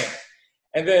 Bang.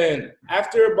 And then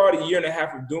after about a year and a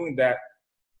half of doing that,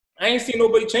 I ain't seen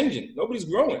nobody changing. Nobody's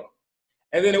growing.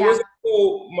 And then it wasn't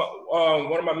until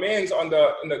one of my mans in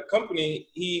the company,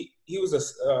 he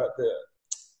was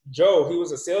Joe, he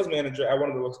was a sales manager at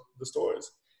one of the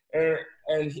stores.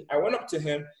 And I went up to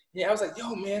him, and I was like,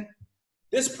 yo, man,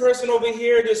 this person over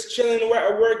here just chilling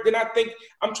at work, then I think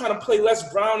I'm trying to play Les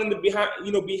Brown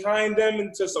behind them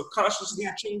and to subconsciously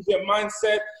change their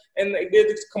mindset. And they're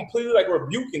just completely like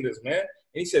rebuking this, man. And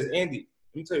he says, Andy,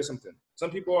 let me tell you something. Some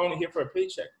people are only here for a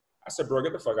paycheck. I said, bro,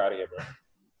 get the fuck out of here, bro.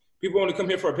 People only come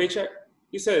here for a paycheck?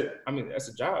 He said, I mean, that's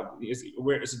a job.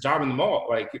 It's a job in the mall.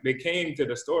 Like, they came to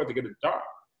the store to get a job.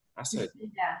 I said,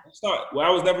 that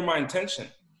was never my intention.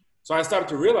 So I started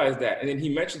to realize that. And then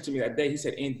he mentioned to me that day, he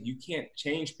said, Andy, you can't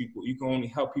change people. You can only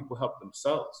help people help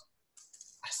themselves.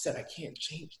 I said, I can't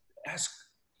change. I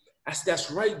said,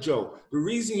 that's right, Joe. The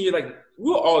reason we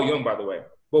were all young, by the way,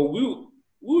 but we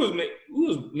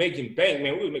was making bank,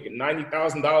 man. We was making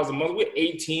 $90,000 a month. We were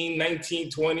 18, 19,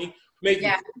 20,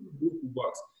 making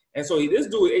bucks. And so this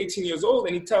dude is 18 years old,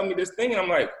 and he telling me this thing, and I'm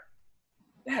like,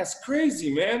 that's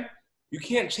crazy, man. You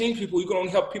can't change people. You can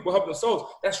only help people help themselves.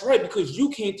 That's right, because you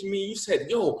came to me, you said,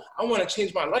 yo, I want to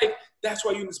change my life. That's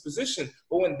why you're in this position.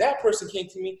 But when that person came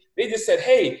to me, they just said,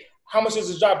 hey, how much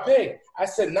does the job pay? I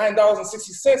said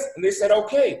 $9.60, and they said,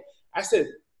 okay. I said,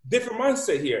 different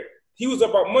mindset here. He was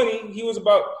about money.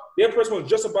 Their person was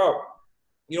just about,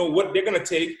 what they're going to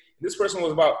take. This person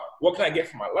was about, what can I get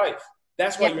for my life?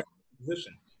 That's why you're in this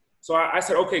position. So I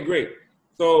said, okay, great.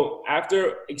 So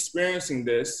after experiencing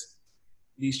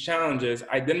these challenges,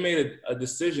 I then made a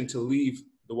decision to leave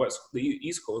the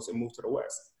East Coast and move to the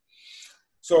West.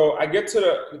 So I get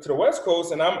to the West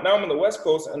Coast, and now I'm on the West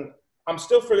Coast, and I'm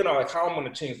still figuring out how I'm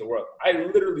going to change the world. I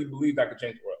literally believed I could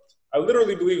change the world. I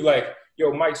literally believe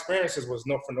my experiences was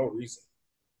for no reason.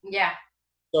 Yeah.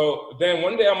 So then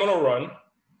one day I'm on a run,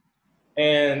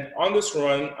 and on this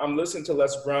run, I'm listening to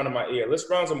Les Brown in my ear. Les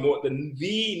Brown's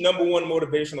the number one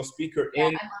motivational speaker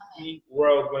in the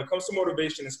world. When it comes to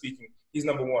motivation and speaking, he's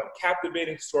number one.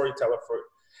 Captivating storyteller for it.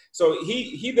 So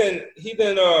he's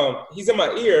in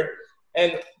my ear,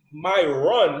 and my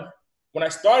run, when I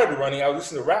started running, I was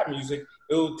listening to rap music.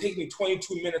 It would take me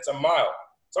 22 minutes a mile.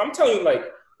 So I'm telling you,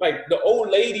 like the old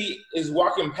lady is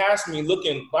walking past me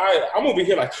looking by. I'm over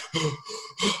here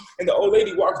and the old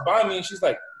lady walks by me and she's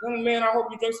like, young man, I hope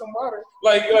you drink some water.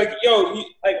 I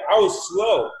was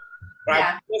slow. But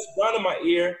I just run in my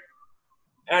ear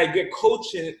and I get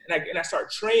coaching and I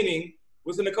start training.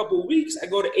 Within a couple of weeks, I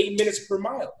go to 8 minutes per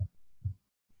mile.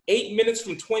 8 minutes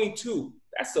from 22.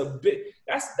 That's a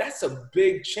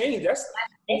big change. That's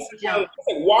like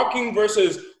walking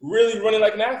versus really running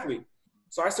like an athlete.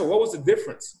 So I said, what was the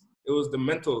difference? It was the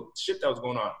mental shift that was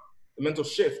going on, the mental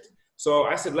shift. So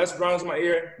I said, Les Brown's in my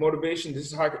ear, motivation.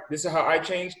 This is how I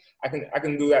change. I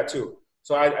can do that too.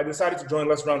 So I decided to join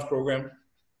Les Brown's program,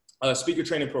 speaker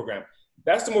training program.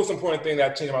 That's the most important thing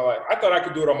that changed my life. I thought I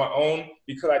could do it on my own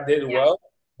because I did well,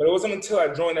 but it wasn't until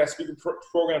I joined that speaker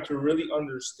program to really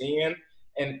understand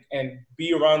and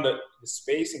be around the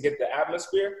space and get the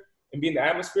atmosphere and be in the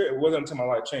atmosphere. It wasn't until my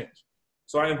life changed.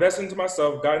 So I invested into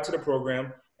myself, got into the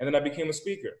program, and then I became a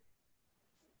speaker.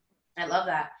 I love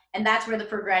that. And that's where the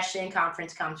Progression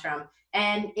Conference comes from.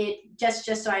 And it just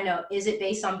so I know, is it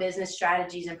based on business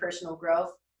strategies and personal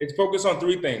growth? It's focused on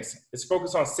three things. It's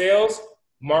focused on sales,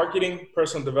 marketing,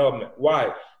 personal development.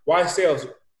 Why? Why sales?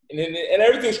 And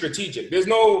everything's strategic. There's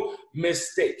no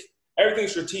mistake.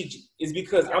 Everything's strategic. It's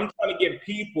because I'm trying to get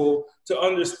people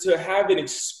to have an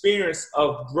experience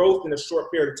of growth in a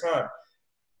short period of time.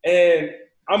 And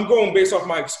I'm going based off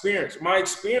my experience. My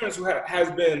experience has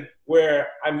been where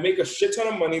I make a shit ton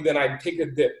of money, then I take a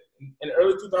dip. in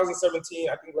early 2017,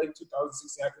 I think late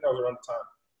 2016, I think that was around the time.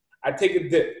 I take a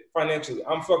dip financially.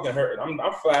 I'm fucking hurting.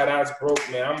 I'm flat ass broke,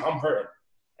 man. I'm hurting.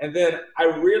 And then I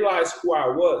realized who I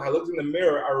was. I looked in the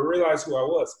mirror. I realized who I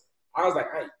was. I was like,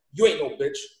 hey, you ain't no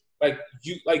bitch. Like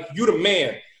you the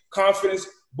man. Confidence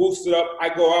boosted up. I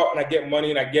go out and I get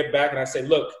money and I get back and I say,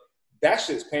 look, that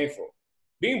shit's painful.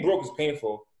 Being broke is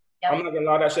painful. Yep. I'm not gonna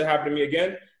allow that shit happen to me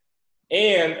again.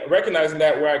 And recognizing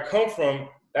that where I come from,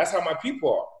 that's how my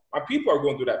people are. My people are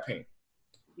going through that pain.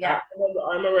 Yeah.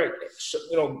 I remember,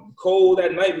 cold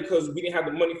at night because we didn't have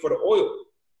the money for the oil.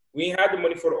 We ain't had the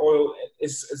money for the oil.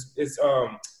 It's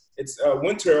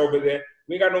winter over there.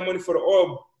 We ain't got no money for the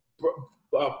oil.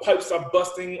 Pipes are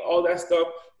busting, all that stuff.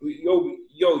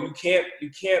 You can't.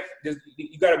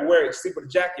 You gotta wear it. Sleep with a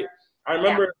jacket. I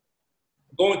remember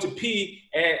going to pee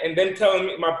and then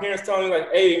my parents telling me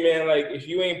like, hey man, like if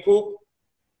you ain't poop,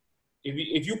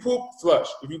 if you poop, flush.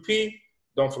 If you pee,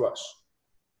 don't flush.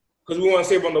 Because we want to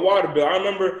save on the water bill. I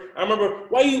remember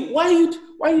why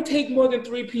you take more than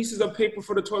 3 pieces of paper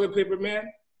for the toilet paper,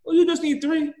 man? Well, you just need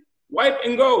 3. Wipe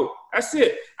and go. That's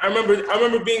it. I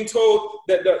remember being told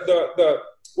that the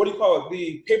what do you call it?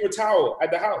 The paper towel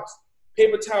at the house.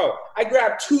 Paper towel. I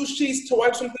grab 2 sheets to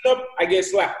wipe something up. I get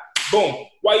slapped. Boom.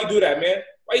 Why you do that, man?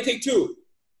 Why you take 2?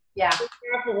 Yeah.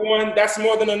 Half of one. That's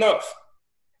more than enough.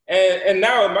 And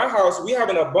now in my house we have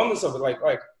an abundance of it. Like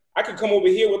I could come over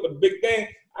here with a big thing.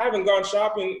 I haven't gone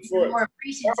shopping for more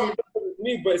appreciative.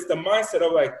 Me, but it's the mindset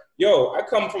of like, yo, I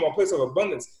come from a place of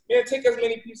abundance. Man, take as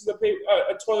many pieces of paper,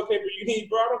 toilet paper you need,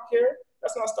 bro. I don't care.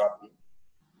 That's not stopping you.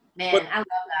 Man, but I love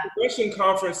that. Progression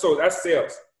conference, so that's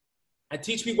sales. I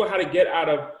teach people how to get out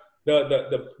of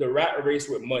the rat race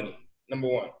with money, number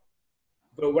one.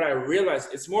 But what I realized,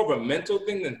 it's more of a mental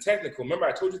thing than technical. Remember,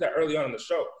 I told you that early on in the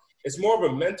show. It's more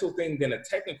of a mental thing than a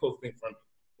technical thing for me.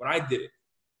 When I did it,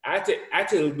 I had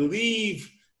to leave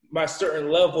my certain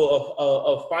level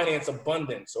of finance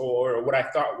abundance or what I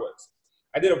thought was.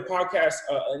 I did a podcast,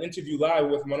 an interview live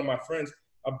with one of my friends,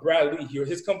 Brad Lee.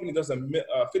 His company does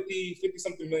 $50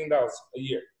 something million a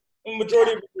year. The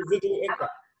majority of residual income.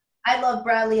 I love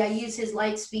Bradley. I use his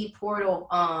Lightspeed portal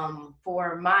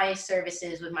for my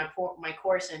services with my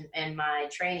course and my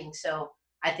training. So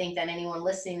I think that anyone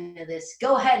listening to this,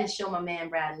 go ahead and show my man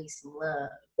Bradley some love.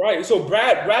 Right. So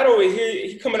Brad over here,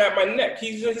 he coming at my neck.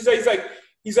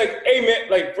 He's like, hey man,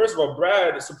 like first of all,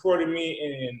 Brad supported me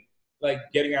in like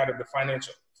getting out of the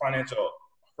financial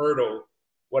hurdle,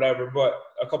 whatever, but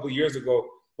a couple years ago.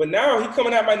 But now he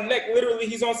coming at my neck. Literally,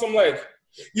 he's on some like,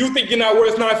 you think you're not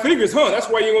worth 9 figures, huh? That's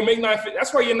why you're gonna make 9 figures.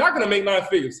 That's why you're not gonna make 9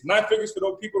 figures. 9 figures for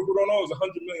those people who don't know is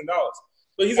 $100 million.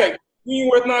 So he's like, you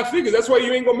ain't worth 9 figures. That's why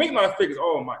you ain't gonna make 9 figures.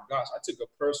 Oh my gosh, I took it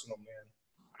personal, man.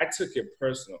 I took it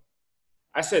personal.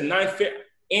 I said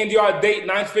Andy, I'll date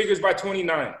 9 figures by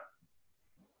 29.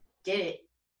 Get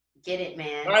it,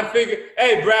 man. 9 figures.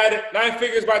 Hey, Brad, 9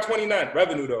 figures by 29.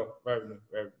 Revenue though. Revenue.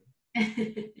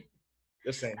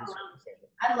 Just saying.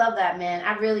 I love that, man.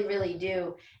 I really, really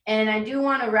do. And I do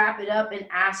want to wrap it up and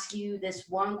ask you this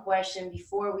one question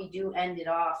before we do end it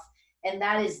off. And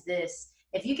that is this.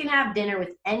 If you can have dinner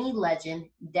with any legend,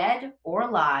 dead or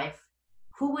alive,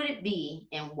 who would it be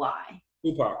and why?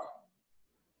 Tupac.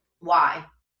 Why?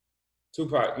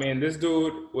 Tupac, man, this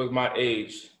dude was my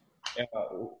age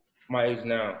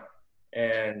now.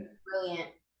 And brilliant.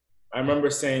 I remember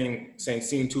seeing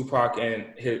Tupac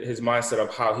and his mindset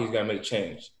of how he's going to make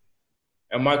change.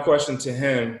 And my question to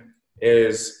him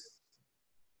is,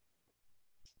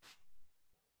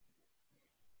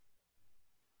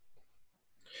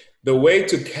 the way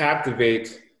to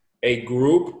captivate a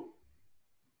group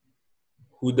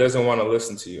who doesn't want to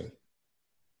listen to you.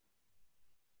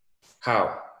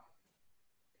 How?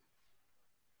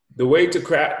 The way to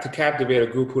captivate a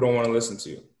group who don't want to listen to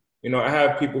you. You know, I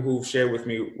have people who've shared with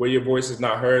me, where your voice is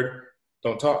not heard,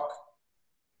 don't talk.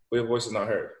 Where your voice is not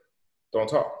heard, don't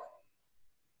talk.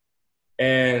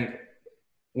 And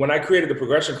when I created the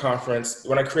Progression Conference,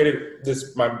 when I created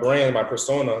my brand, my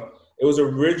persona, it was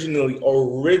originally, it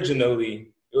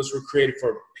was created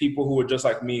for people who were just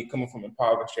like me, coming from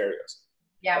impoverished areas.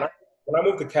 Yeah. When I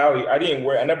moved to Cali, I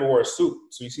never wore a suit.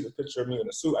 So you see the picture of me in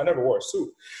a suit. I never wore a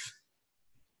suit.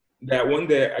 That one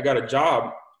day I got a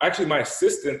job. Actually, my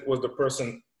assistant was the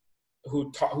person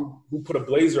who put a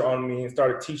blazer on me and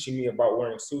started teaching me about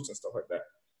wearing suits and stuff like that.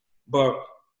 But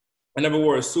I never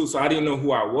wore a suit, so I didn't know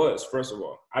who I was, first of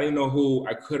all. I didn't know who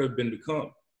I could have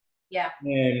become. Yeah.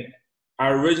 And I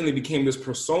originally became this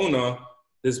persona,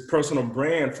 this personal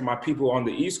brand for my people on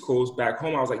the East Coast. Back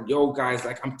home, I was like, yo, guys,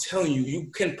 like I'm telling you,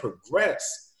 you can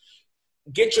progress.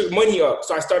 Get your money up.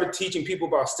 So I started teaching people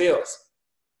about sales,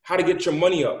 how to get your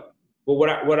money up. But what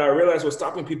I realized was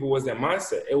stopping people was their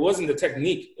mindset. It wasn't the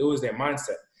technique. It was their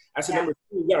mindset. I said, number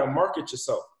two, you got to market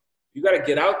yourself. You got to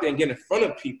get out there and get in front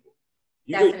of people.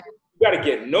 You got to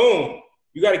get known.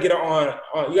 You got to get on,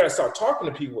 you got to start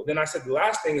talking to people. Then I said, the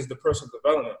last thing is the personal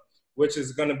development, which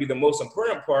is going to be the most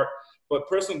important part. But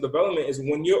personal development is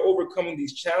when you're overcoming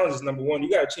these challenges, number one, you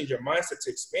got to change your mindset to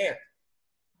expand.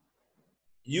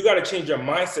 You got to change your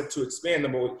mindset to expand,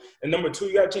 number one. And number two,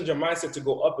 you got to change your mindset to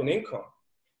go up in income.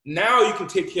 Now you can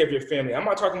take care of your family. I'm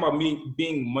not talking about me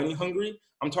being money hungry.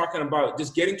 I'm talking about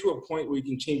just getting to a point where you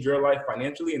can change your life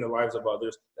financially and the lives of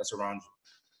others that surround you.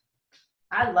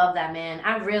 I love that, man.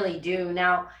 I really do.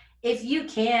 Now, if you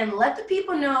can, let the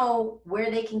people know where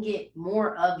they can get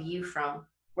more of you from,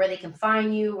 where they can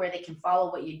find you, where they can follow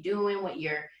what you're doing, what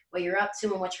you're up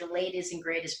to, and what your latest and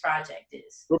greatest project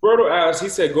is. Roberto asked, he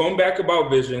said, going back about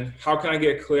vision, how can I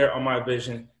get clear on my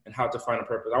vision and how to find a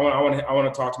purpose? I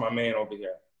want to talk to my man over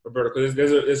here, Roberto, because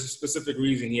there's a specific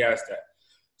reason he asked that.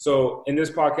 So in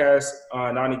this podcast,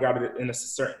 Nani got it in a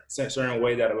certain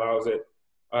way that allows it,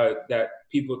 that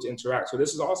people to interact. So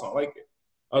this is awesome. I like it.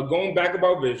 Going back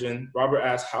about vision, Robert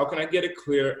asked, how can I get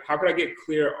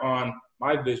clear on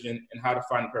my vision and how to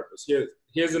find a purpose?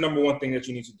 Here's the number one thing that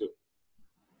you need to do.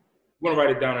 You want to write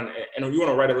it down and you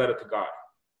want to write a letter to God.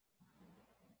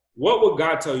 What would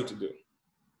God tell you to do?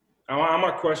 I'm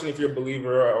not questioning if you're a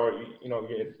believer or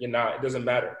you're not. It doesn't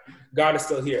matter. God is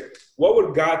still here. What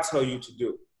would God tell you to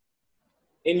do?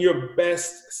 In your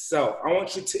best self. I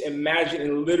want you to imagine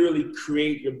and literally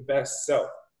create your best self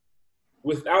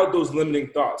without those limiting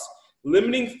thoughts.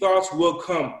 Limiting thoughts will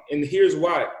come, and here's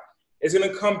why. It's going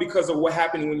to come because of what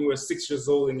happened when you were 6 years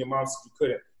old and your mom said you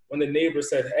couldn't. When the neighbor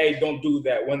said, hey, don't do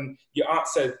that. When your aunt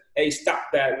said, hey, stop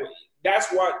that. That's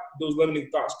what those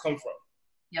limiting thoughts come from.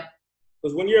 Yep.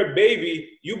 Because when you're a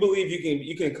baby, you believe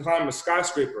you can climb a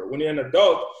skyscraper. When you're an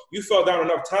adult, you fell down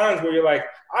enough times where you're like,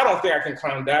 I don't think I can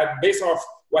climb that. Based off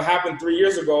what happened 3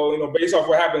 years ago, based off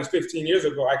what happened 15 years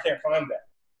ago, I can't climb that.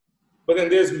 But then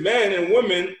there's men and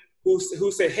women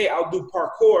who say, hey, I'll do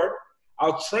parkour,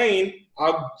 I'll train,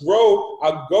 I'll grow,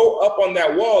 I'll go up on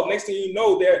that wall. Next thing you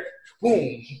know, they're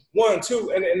boom, 1,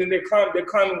 2, and then they're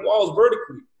climbing walls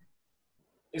vertically.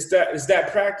 It's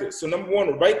that practice. So number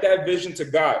one, write that vision to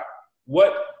God.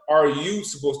 What are you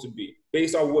supposed to be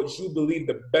based on what you believe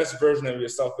the best version of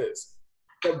yourself is?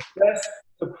 The best,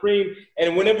 supreme,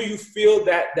 and whenever you feel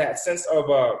that sense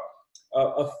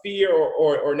of fear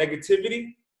or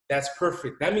negativity, that's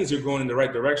perfect. That means you're going in the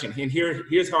right direction. And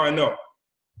here's how I know.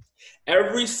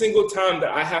 Every single time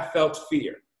that I have felt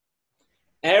fear,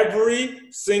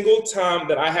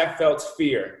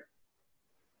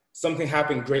 something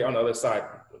happened great on the other side.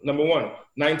 Number one,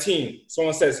 19.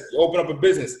 Someone says, open up a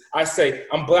business. I say,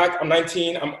 I'm black, I'm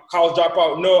 19, I'm college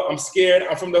dropout. No, I'm scared,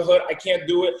 I'm from the hood, I can't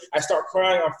do it. I start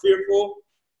crying, I'm fearful.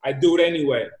 I do it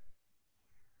anyway.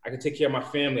 I can take care of my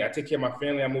family.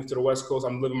 I move to the West Coast,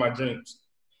 I'm living my dreams.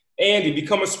 Andy,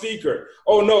 become a speaker.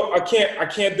 Oh no, I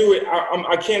can't do it.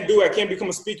 I can't do it. I can't become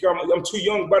a speaker. I'm too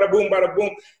young. Bada boom, bada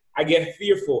boom. I get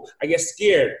fearful. I get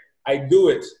scared. I do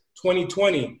it.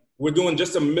 2020. We're doing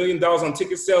just $1 million on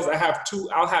ticket sales. I'll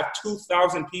have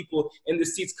 2,000 people in the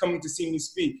seats coming to see me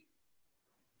speak.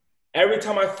 Every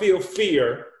time I feel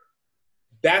fear,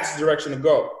 that's the direction to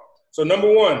go. So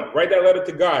number one, write that letter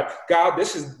to God. God,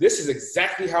 this is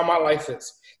exactly how my life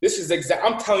is.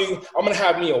 I'm telling you, I'm going to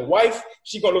have me a wife.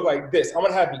 She's going to look like this. I'm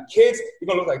going to have me kids. You're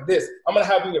going to look like this. I'm going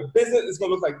to have me a business. It's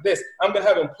going to look like this. I'm going to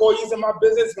have employees in my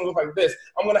business. It's going to look like this.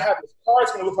 I'm going to have this car.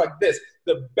 It's going to look like this.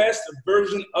 The best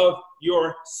version of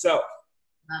yourself.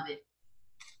 Love it.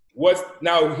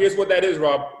 Now, here's what that is,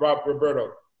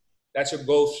 Roberto. That's your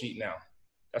goal sheet now.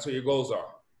 That's what your goals are.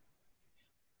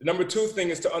 The number two thing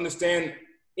is to understand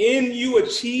in you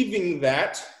achieving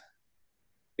that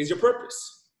is your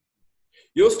purpose.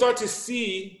 You'll start to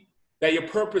see that your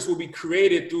purpose will be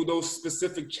created through those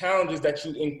specific challenges that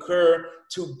you incur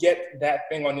to get that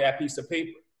thing on that piece of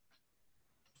paper.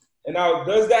 And now,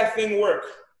 does that thing work?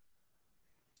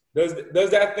 Does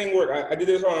that thing work? I did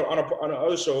this on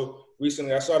another show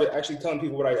recently. I started actually telling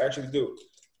people what I actually do.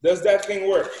 Does that thing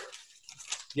work?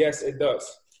 Yes, it does.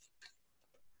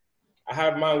 I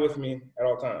have mine with me at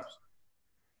all times.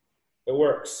 It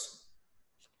works.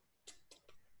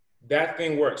 That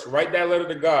thing works. Write that letter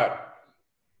to God.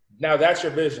 Now that's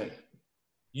your vision.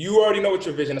 You already know what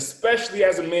your vision, especially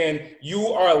as a man, you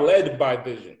are led by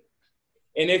vision.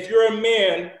 And if you're a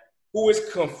man who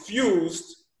is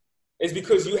confused, it's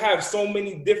because you have so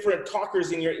many different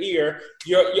talkers in your ear.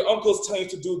 Your uncle's telling you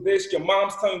to do this, your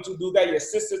mom's telling you to do that, your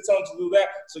sister's telling you to do that.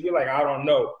 So you're like, I don't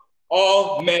know.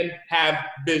 All men have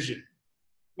vision.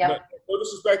 Yep. no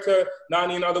disrespect to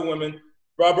Nani and other women,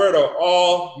 Roberto,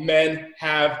 all men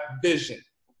have vision.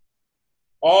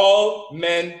 All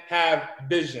men have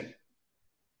vision.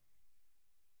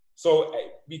 So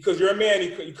because you're a man,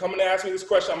 you come and ask me this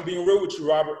question, I'm being real with you,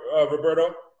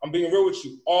 Roberto. I'm being real with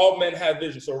you. All men have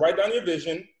vision. So write down your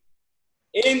vision.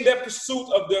 In the pursuit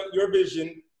of your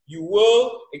vision, you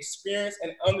will experience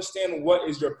and understand what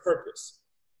is your purpose.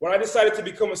 When I decided to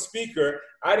become a speaker,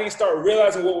 I didn't start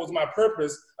realizing what was my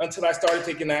purpose until I started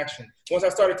taking action. Once I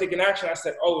started taking action, I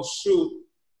said, oh, shoot,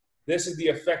 this is the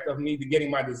effect of me getting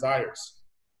my desires.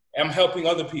 I'm helping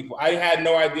other people. I had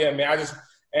no idea, man.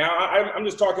 I'm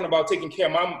just talking about taking care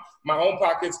of my own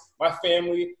pockets, my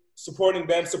family, supporting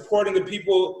them, supporting the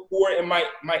people who are in my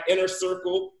inner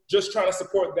circle, just trying to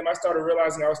support them. I started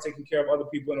realizing I was taking care of other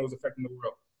people and it was affecting the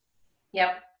world.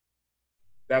 Yep.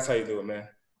 That's how you do it, man.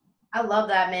 I love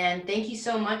that, man. Thank you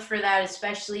so much for that,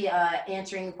 especially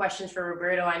answering the questions for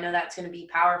Roberto. I know that's going to be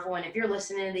powerful. And if you're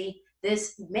listening to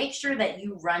this, make sure that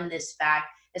you run this back,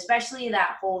 especially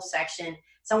that whole section.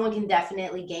 Someone can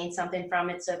definitely gain something from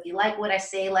it. So if you like what I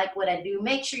say, like what I do,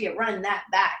 make sure you run that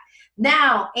back.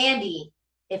 Now, Andy,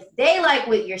 if they like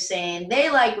what you're saying, they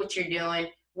like what you're doing,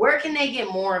 where can they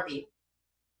get more of you?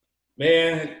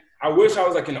 Man, I wish I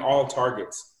was like in all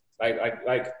Targets.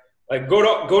 Like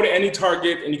go to any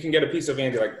Target and you can get a piece of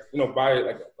Andy, like, you know, buy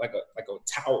like a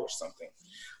towel or something.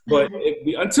 But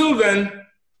until then,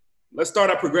 let's start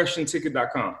at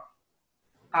progressionticket.com.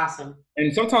 Awesome.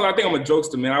 And sometimes I think I'm a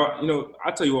jokester, man.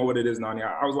 I'll tell you what it is, Nani.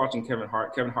 I was watching Kevin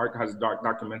Hart. Kevin Hart has a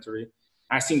documentary.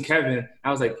 I seen Kevin.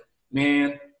 I was like,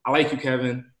 man, I like you,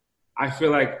 Kevin. I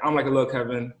feel like I'm like a little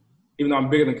Kevin, even though I'm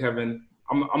bigger than Kevin.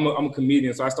 I'm a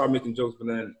comedian, so I started making jokes, but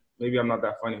then maybe I'm not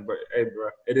that funny. But hey, bro,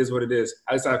 it is what it is.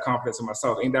 I just have confidence in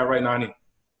myself. Ain't that right, Nani?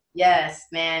 Yes,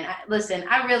 man. Listen,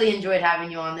 I really enjoyed having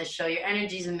you on this show. Your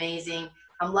energy is amazing.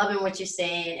 I'm loving what you're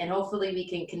saying, and hopefully we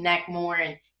can connect more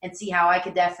and see how I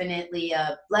could definitely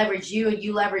leverage you and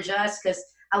you leverage us, because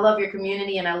I love your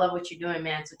community and I love what you're doing,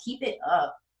 man. So keep it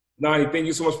up. Nani, thank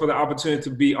you so much for the opportunity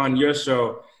to be on your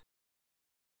show.